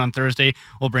Sharks win on Thursday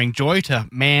will bring joy to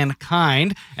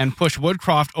mankind and push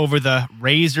Woodcroft over the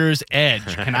razor's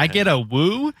edge. Can I get a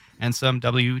woo and some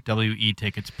WWE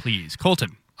tickets, please?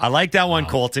 Colton. I like that one,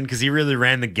 Colton, because he really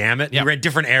ran the gamut. Yep. He ran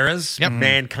different eras. Yep.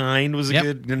 Mankind was a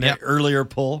good earlier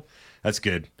pull. That's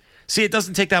good. See, it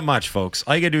doesn't take that much, folks.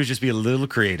 All you got to do is just be a little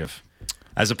creative,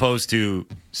 as opposed to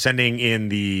sending in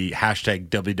the hashtag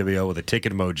WWO with a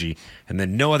ticket emoji and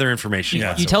then no other information.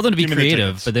 You tell them to be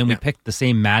creative, but then we pick the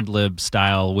same Mad Lib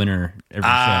style winner every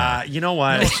show. You know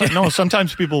what? No,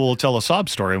 sometimes people will tell a sob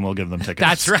story and we'll give them tickets.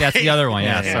 That's right. That's the other one.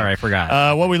 Yeah, sorry, I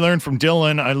forgot. What we learned from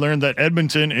Dylan, I learned that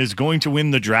Edmonton is going to win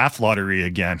the draft lottery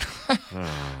again.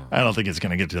 I don't think it's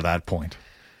going to get to that point.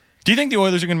 Do you think the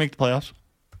Oilers are going to make the playoffs?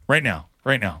 Right now.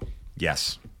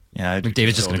 Yes. Yeah, I do.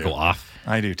 McDavid's just going to go off.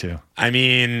 I do too. I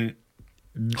mean,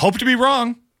 hope to be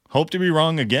wrong. Hope to be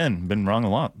wrong again. Been wrong a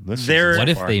lot. What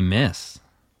if they miss?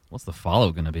 What's the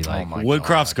follow going to be like?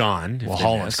 Woodcroft's gone. Well,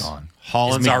 Holland's gone.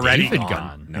 Holland's already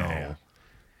gone. No.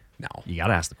 You got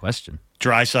to ask the question.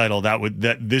 Draisaitl,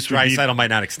 Draisaitl might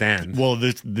not extend. Well,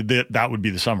 that would be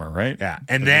the summer, right? Yeah,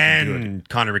 and then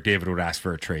Connor McDavid would ask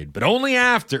for a trade, but only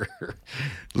after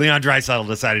Leon Draisaitl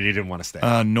decided he didn't want to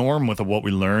stay. Norm, with what we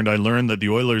learned, I learned that the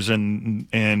Oilers and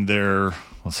their, it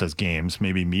says games,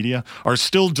 maybe media, are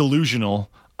still delusional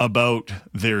about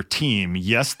their team.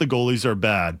 Yes, the goalies are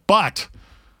bad, but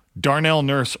Darnell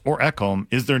Nurse or Ekholm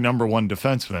is their number one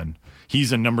defenseman.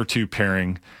 He's a number 2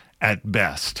 pairing at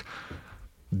best.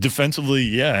 Defensively,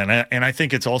 yeah, and I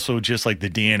think it's also just like the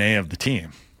DNA of the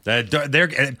team.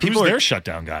 Who's their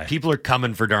shutdown guy? People are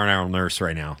coming for Darnell Nurse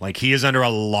right now. Like, he is under a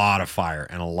lot of fire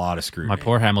and a lot of scrutiny. My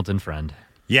poor Hamilton friend.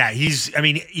 Yeah,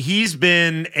 he's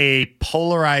been a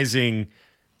polarizing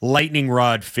lightning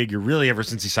rod figure really ever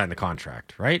since he signed the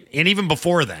contract, right? And even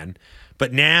before then.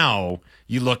 But now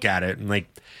you look at it and, like,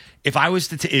 if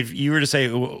you were to say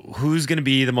who's going to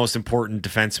be the most important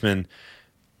defenseman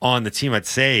on the team, I'd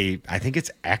say I think it's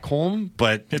Ekholm,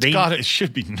 but it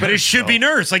should be Nurse. But it should be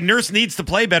Nurse. Like, Nurse needs to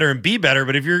play better and be better.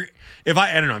 But if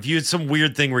I don't know, if you had some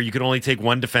weird thing where you could only take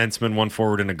one defenseman, one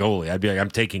forward, and a goalie, I'd be like, I'm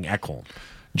taking Ekholm.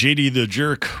 JD the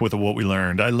Jerk with what we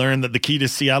learned. I learned that the key to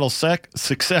Seattle's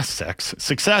success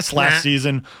last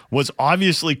season was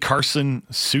obviously Carson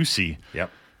Soucy. Yep.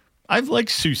 I've liked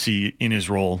Soucy in his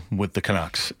role with the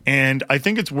Canucks, and I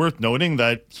think it's worth noting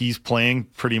that he's playing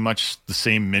pretty much the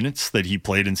same minutes that he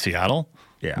played in Seattle.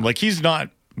 Yeah. Like, he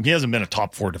hasn't been a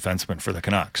top 4 defenseman for the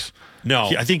Canucks. No.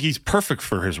 I think he's perfect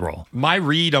for his role. My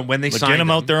read on when they signed get him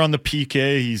out there on the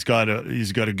PK. He's got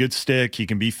a good stick. He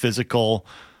can be physical.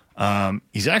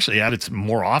 He's actually added some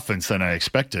more offense than I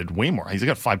expected. Way more. He's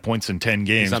got 5 points in 10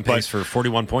 games. He's on pace for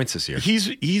 41 points this year.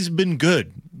 He's been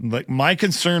good. Like, my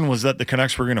concern was that the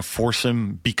Canucks were going to force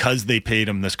him because they paid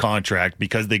him this contract,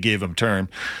 because they gave him term.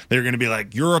 They're going to be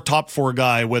like, you're a top 4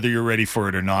 guy, whether you're ready for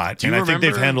it or not. I think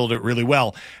they've handled it really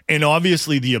well. And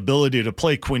obviously the ability to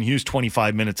play Quinn Hughes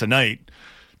 25 minutes a night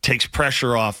takes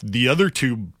pressure off the other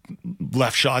 2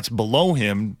 left shots below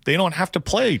him. They don't have to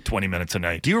play 20 minutes a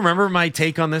night. Do you remember my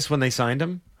take on this when they signed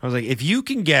him? I was like, if you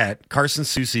can get Carson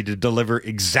Soucy to deliver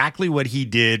exactly what he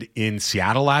did in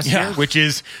Seattle last year, which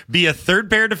is be a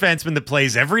third pair defenseman that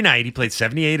plays every night. He played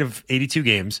 78 of 82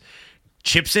 games,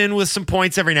 chips in with some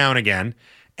points every now and again,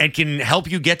 and can help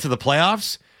you get to the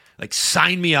playoffs. Like,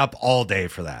 sign me up all day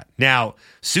for that. Now,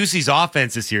 Soucy's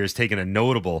offense this year has taken a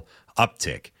notable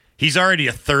uptick. He's already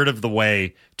a third of the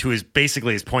way to his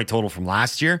point total from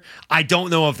last year. I don't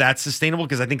know if that's sustainable,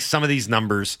 because I think some of these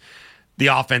numbers, the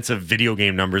offensive video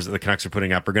game numbers that the Canucks are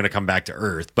putting up, are going to come back to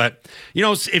earth. But,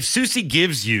 if Soucy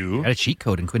gives you... Got a cheat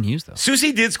code in Quinn Hughes, though.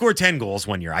 Soucy did score 10 goals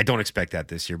one year. I don't expect that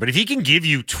this year. But if he can give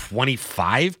you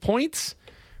 25 points,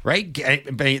 right,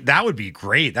 that would be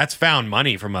great. That's found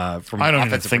money from I don't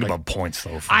even think about points,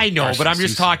 though. I know, but I'm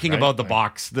just talking about the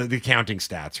box, the counting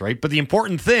stats, right? But the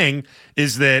important thing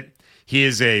is that he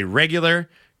is a regular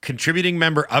contributing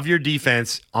member of your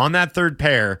defense on that third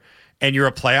pair, and you're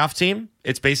a playoff team.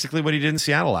 It's basically what he did in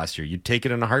Seattle last year. You'd take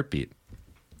it in a heartbeat.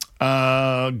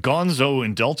 Gonzo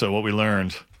in Delta, what we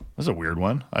learned. This is a weird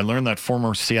one. I learned that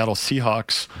former Seattle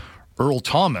Seahawks Earl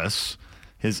Thomas,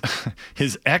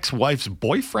 his ex-wife's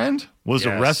boyfriend, was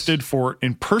arrested for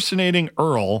impersonating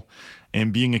Earl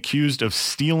and being accused of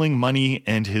stealing money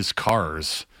and his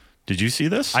cars. Did you see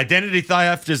this? Identity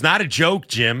theft is not a joke,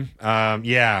 Jim.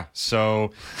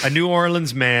 So a New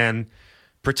Orleans man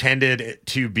pretended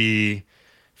to be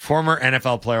former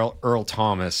NFL player Earl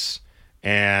Thomas,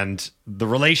 and the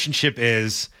relationship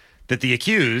is that the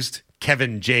accused,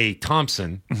 Kevin J.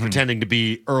 Thompson, pretending to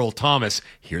be Earl Thomas.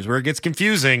 Here's where it gets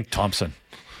confusing. Thompson.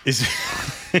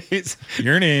 Is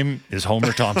your name is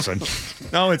Homer Thompson.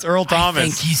 No, it's Earl Thomas. I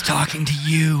think he's talking to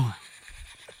you.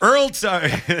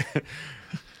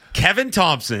 Kevin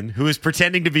Thompson, who is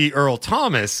pretending to be Earl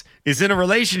Thomas, is in a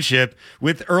relationship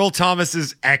with Earl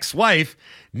Thomas's ex-wife,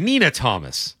 Nina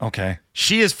Thomas. Okay.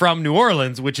 She is from New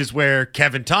Orleans, which is where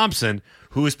Kevin Thompson,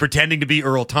 who is pretending to be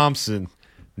Earl Thomas,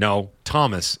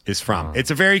 is from.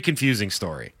 It's a very confusing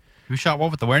story. Who shot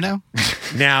what with the where now?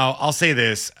 Now, I'll say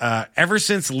this. Ever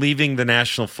since leaving the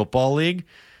National Football League,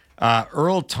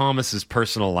 Earl Thomas's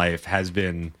personal life has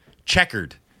been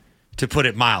checkered, to put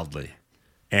it mildly.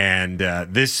 And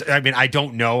I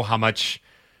don't know how much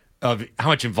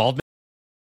involvement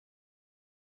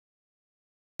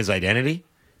his identity,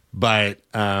 but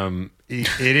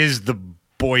it is the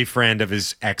boyfriend of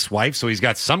his ex-wife, so he's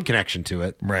got some connection to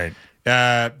it. Right.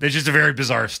 It's just a very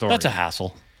bizarre story. That's a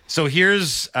hassle. So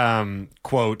here's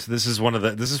quote. This is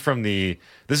from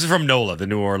NOLA, the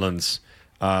New Orleans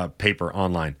paper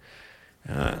online.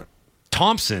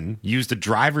 Thompson used a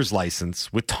driver's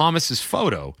license with Thomas's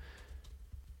photo,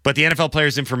 but the NFL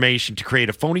player's information, to create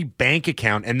a phony bank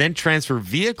account and then transfer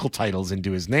vehicle titles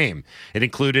into his name. It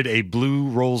included a blue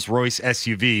Rolls-Royce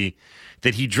SUV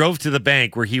that he drove to the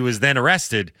bank, where he was then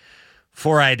arrested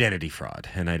for identity fraud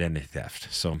and identity theft.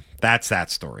 So that's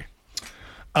that story.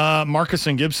 Marcus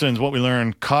and Gibson's, what we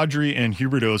learned, Kadri and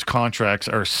Huberdeau's contracts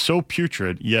are so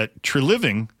putrid, yet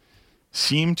Treliving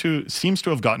seems to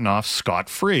have gotten off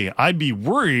scot-free. I'd be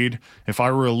worried if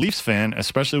I were a Leafs fan,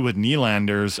 especially with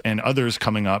Nylanders and others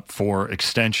coming up for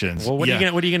extensions. Well, what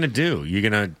are you gonna do? You're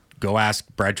gonna go ask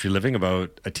Brad Treliving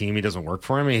about a team he doesn't work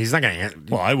for? I mean, he's not gonna.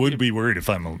 Well, I would be worried if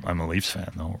I'm a Leafs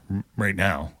fan though. Right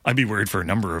now, I'd be worried for a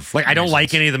number of I don't reasons.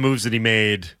 like any of the moves that he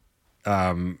made.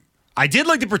 I did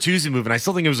like the Bertuzzi move, and I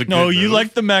still think it was a good move. No, you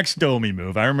liked the Max Domi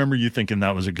move. I remember you thinking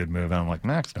that was a good move. And I'm like,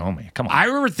 Max Domi, come on. I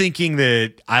remember thinking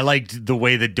that I liked the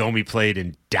way that Domi played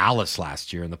in Dallas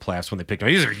last year in the playoffs when they picked him.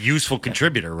 He's a useful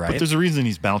contributor, right? But there's a reason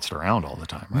he's bounced around all the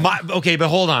time, right? Okay, but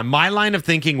hold on. My line of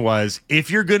thinking was, if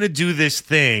you're going to do this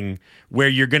thing where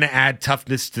you're going to add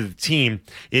toughness to the team,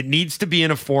 it needs to be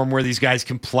in a form where these guys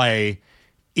can play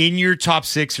in your top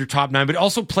 6 or top 9, but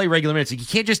also play regular minutes. You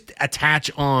can't just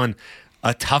attach on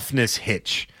a toughness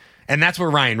hitch. And that's where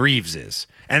Ryan Reeves is.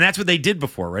 And that's what they did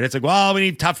before, right? It's like, well, we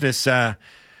need toughness.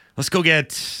 Let's go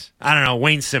get, I don't know,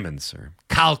 Wayne Simmons or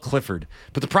Kyle Clifford.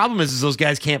 But the problem is those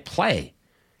guys can't play.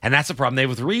 And that's the problem they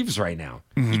have with Reeves right now.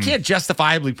 You can't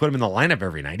justifiably put him in the lineup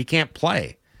every night. He can't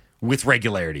play with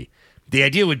regularity. The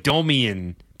idea with Domi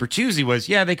and Bertuzzi was,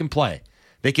 yeah, they can play.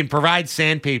 They can provide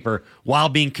sandpaper while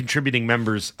being contributing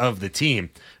members of the team.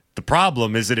 The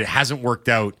problem is that it hasn't worked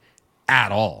out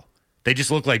at all. They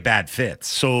just look like bad fits.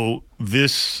 So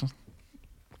this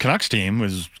Canucks team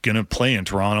was going to play in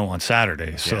Toronto on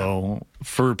Saturday. So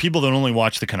for people that only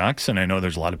watch the Canucks, and I know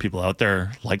there's a lot of people out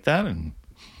there like that, and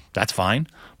that's fine,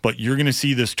 but you're going to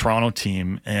see this Toronto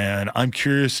team, and I'm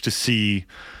curious to see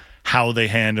how they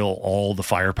handle all the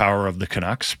firepower of the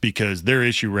Canucks, because their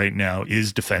issue right now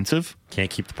is defensive.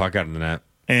 Can't keep the puck out of the net.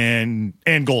 And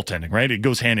goaltending, right? It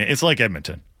goes hand in. It's like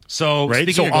Edmonton. So, right?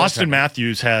 So Austin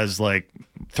Matthews has like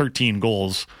 13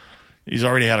 goals. He's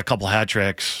already had a couple hat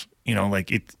tricks. You know, like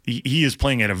he is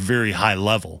playing at a very high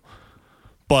level.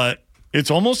 But it's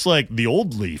almost like the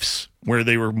old Leafs where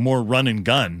they were more run and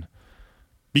gun,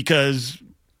 because,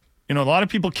 you know, a lot of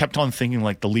people kept on thinking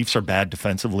like the Leafs are bad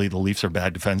defensively.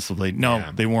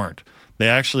 No, they weren't. They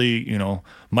actually, you know,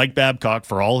 Mike Babcock,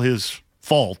 for all his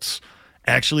faults,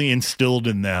 actually instilled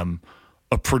in them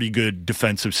a pretty good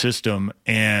defensive system.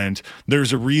 And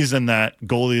there's a reason that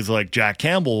goalies like Jack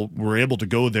Campbell were able to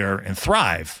go there and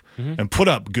thrive and put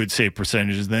up good save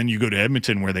percentages. Then you go to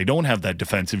Edmonton where they don't have that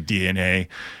defensive DNA,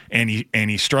 and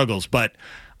he struggles. But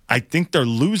I think they're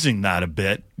losing that a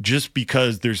bit just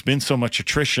because there's been so much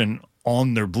attrition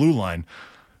on their blue line.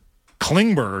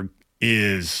 Klingberg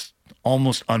is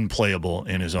almost unplayable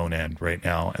in his own end right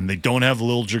now, and they don't have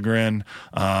Lil Jagrin.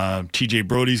 TJ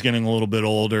Brody's getting a little bit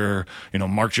older. You know,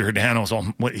 Mark Giordano's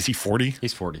what is he, 40?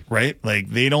 He's 40, right? Like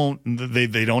they don't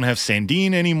have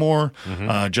Sandin anymore.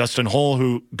 Justin Hull,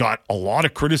 who got a lot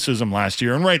of criticism last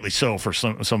year, and rightly so, for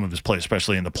some of his play,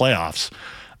 especially in the playoffs.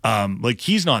 Like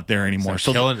he's not there anymore.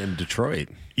 So killing in Detroit.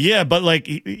 Yeah, but like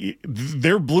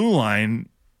their blue line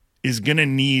is going to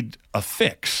need a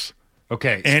fix.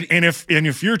 Okay, and if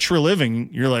you're Treliving,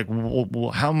 you're like, well,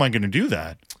 how am I going to do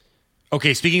that?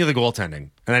 Okay, speaking of the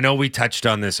goaltending, and I know we touched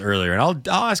on this earlier, and I'll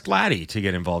ask Laddie to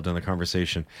get involved in the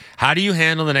conversation. How do you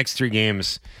handle the next 3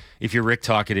 games if you're Rick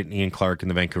Tocchet and Ian Clark and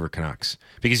the Vancouver Canucks?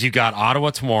 Because you've got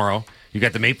Ottawa tomorrow, you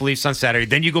got the Maple Leafs on Saturday,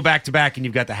 then you go back to back, and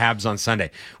you've got the Habs on Sunday.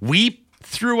 We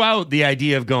threw out the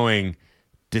idea of going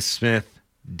DeSmith,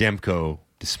 Demko,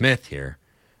 DeSmith here.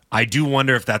 I do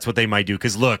wonder if that's what they might do,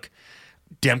 because look,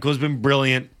 Demko's been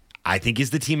brilliant. I think he's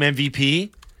the team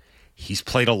MVP. He's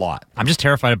played a lot. I'm just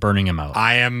terrified of burning him out.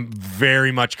 I am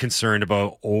very much concerned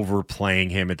about overplaying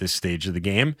him at this stage of the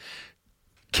game.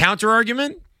 Counter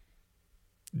argument,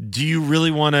 do you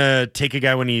really want to take a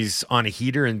guy when he's on a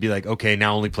heater and be like, okay,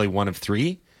 now only play 1 of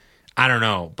 3? I don't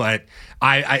know. But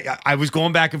I was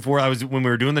going back and forth. When we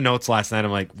were doing the notes last night,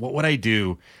 I'm like, what would I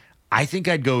do? I think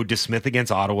I'd go DeSmith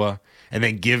against Ottawa and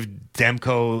then give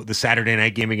Demko the Saturday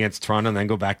night game against Toronto and then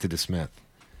go back to DeSmith.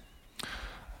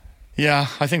 Yeah,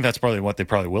 I think that's probably what they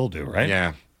probably will do, right?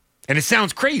 Yeah. And it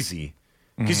sounds crazy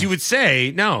because you would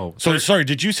say, no. So, sorry,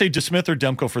 did you say DeSmith or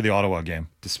Demko for the Ottawa game?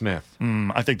 DeSmith.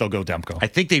 I think they'll go Demko. I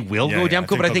think they will go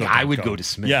Demko, but I think I would go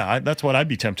DeSmith. Yeah, that's what I'd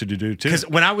be tempted to do, too. Because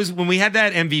when we had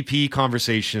that MVP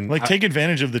conversation. Like, take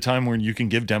advantage of the time when you can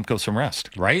give Demko some rest.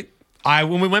 Right?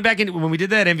 When we did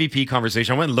that MVP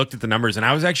conversation, I went and looked at the numbers, and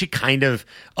I was actually kind of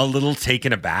a little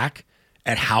taken aback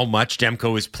at how much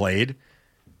Demko has played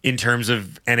in terms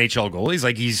of NHL goalies.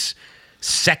 Like, he's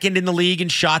second in the league in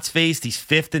shots faced. He's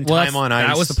 5th in time on ice.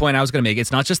 That was the point I was going to make.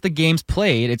 It's not just the games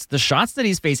played, it's the shots that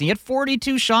he's facing. He had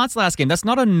 42 shots last game. That's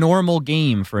not a normal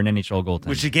game for an NHL goaltender.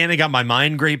 Which, again, it got my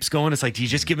mind grapes going. It's like, do you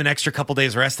just give an extra couple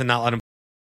days rest and not let him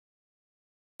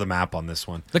the map on this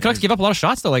one. The Canucks give up a lot of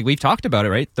shots, though. Like we've talked about it,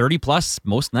 right? 30 plus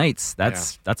most nights.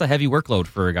 That's a heavy workload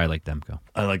for a guy like Demko.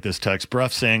 I like this text.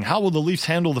 Bruff saying, how will the Leafs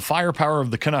handle the firepower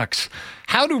of the Canucks?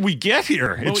 How did we get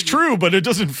here? It's true, but it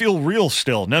doesn't feel real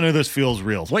still. None of this feels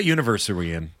real. What universe are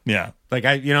we in? Yeah. Like,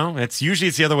 it's usually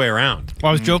the other way around. Well,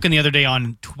 I was joking the other day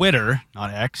on Twitter,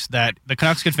 not X, that the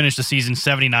Canucks could finish the season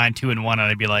 79-2-1, and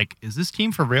I'd be like, is this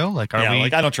team for real? Like, are we?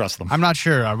 Like, I don't trust them. I'm not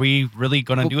sure. Are we really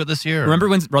going to do it this year? Remember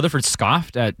when Rutherford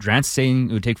scoffed at Drance saying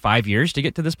it would take 5 years to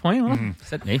get to this point? Well, he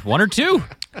said, hey, 1 or 2.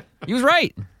 He was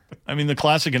right. I mean, the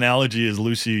classic analogy is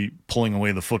Lucy pulling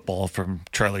away the football from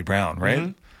Charlie Brown,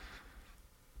 right?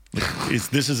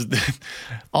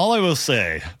 All I will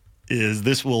say is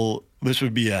this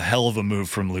would be a hell of a move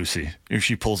from Lucy if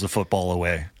she pulls the football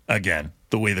away again,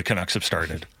 the way the Canucks have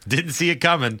started. Didn't see it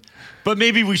coming, but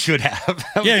maybe we should have.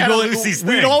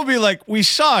 We'd all be like, we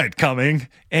saw it coming,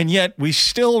 and yet we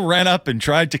still ran up and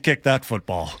tried to kick that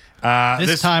football.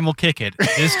 This time we'll kick it.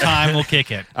 This time we'll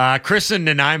kick it. Chris and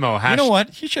Nanaimo. You know what?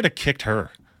 He should have kicked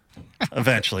her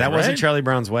eventually. That wasn't Charlie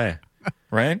Brown's way.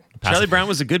 Right? Charlie Brown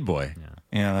was a good boy.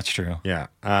 Yeah, that's true. Yeah.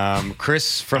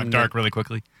 Chris from dark really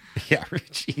quickly. Yeah,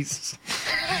 Jesus.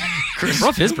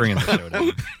 Ruff is bringing the show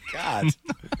down. God.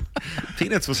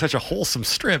 Peanuts was such a wholesome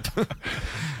strip.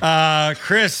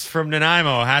 Chris from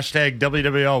Nanaimo, hashtag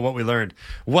WWL, what we learned.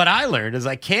 What I learned is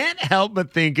I can't help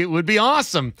but think it would be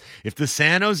awesome if the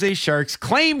San Jose Sharks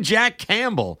claim Jack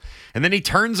Campbell, and then he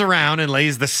turns around and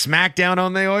lays the smackdown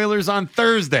on the Oilers on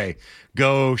Thursday.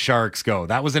 Go Sharks, go.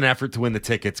 That was an effort to win the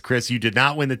tickets. Chris, you did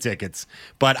not win the tickets,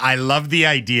 but I love the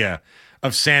idea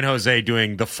of San Jose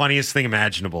doing the funniest thing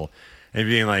imaginable and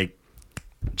being like,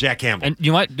 Jack Campbell. And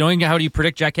you know what? Knowing how do you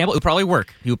predict Jack Campbell, it would probably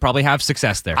work. He would probably have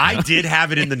success there. I did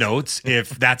have it in the notes if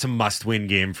that's a must-win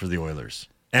game for the Oilers.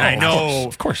 And I know,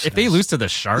 of course. If they lose to the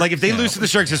Sharks. Like, if they lose to the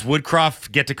Sharks, does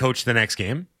Woodcroft get to coach the next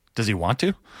game? Does he want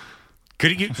to?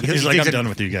 Could he? He's like, I'm done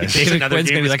with you guys. David Quinn's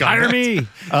going to be like, hire me.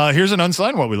 Here's an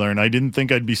unsigned what we learned. I didn't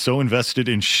think I'd be so invested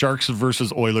in Sharks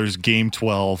versus Oilers Game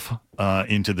 12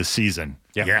 into the season.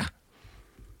 Yeah.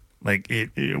 Like,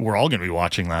 we're all going to be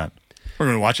watching that. We're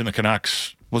going to be watching the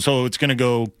Canucks. Well, so it's going to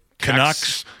go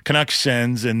Canucks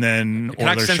Sens, and then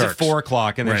Canucks Oilers Sens Sharks at 4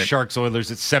 o'clock, and then right. Sharks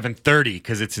Oilers at 7:30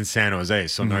 because it's in San Jose,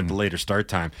 so they're at the later start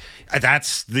time. I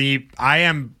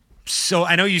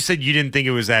know you said you didn't think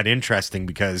it was that interesting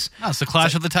because it's the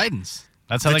clash of the Titans.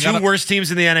 That's how the they got two worst teams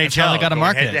in the NHL. That's how they got to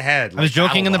market head to head. I was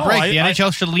joking in the break. The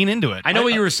NHL should lean into it. I know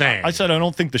what you were saying. I said I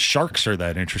don't think the Sharks are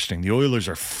that interesting. The Oilers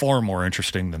are far more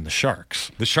interesting than the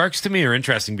Sharks. The Sharks to me are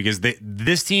interesting because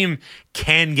this team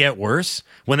can get worse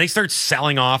when they start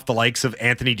selling off the likes of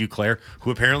Anthony Duclair,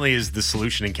 who apparently is the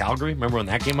solution in Calgary. Remember when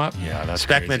that came up? Yeah, that's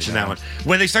Spec crazy, mentioned that one.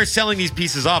 When they start selling these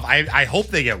pieces off, I hope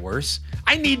they get worse.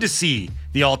 I need to see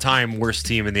the all-time worst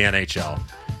team in the NHL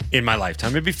in my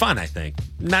lifetime. It'd be fun, I think.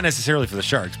 Not necessarily for the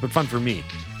Sharks, but fun for me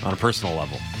on a personal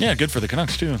level. Yeah, good for the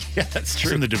Canucks, too. Yeah, that's true.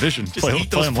 It's in the division. Just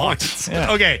eat those points.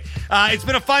 Yeah. Okay, it's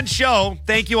been a fun show.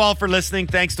 Thank you all for listening.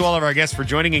 Thanks to all of our guests for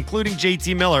joining, including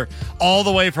JT Miller, all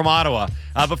the way from Ottawa.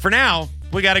 But for now,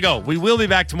 we got to go. We will be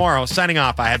back tomorrow. Signing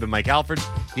off, I have been Mike Halford.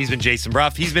 He's been Jason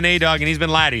Bruff. He's been A-Dog, and he's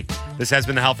been Laddie. This has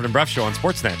been the Halford and Bruff Show on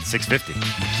Sportsnet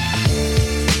 650.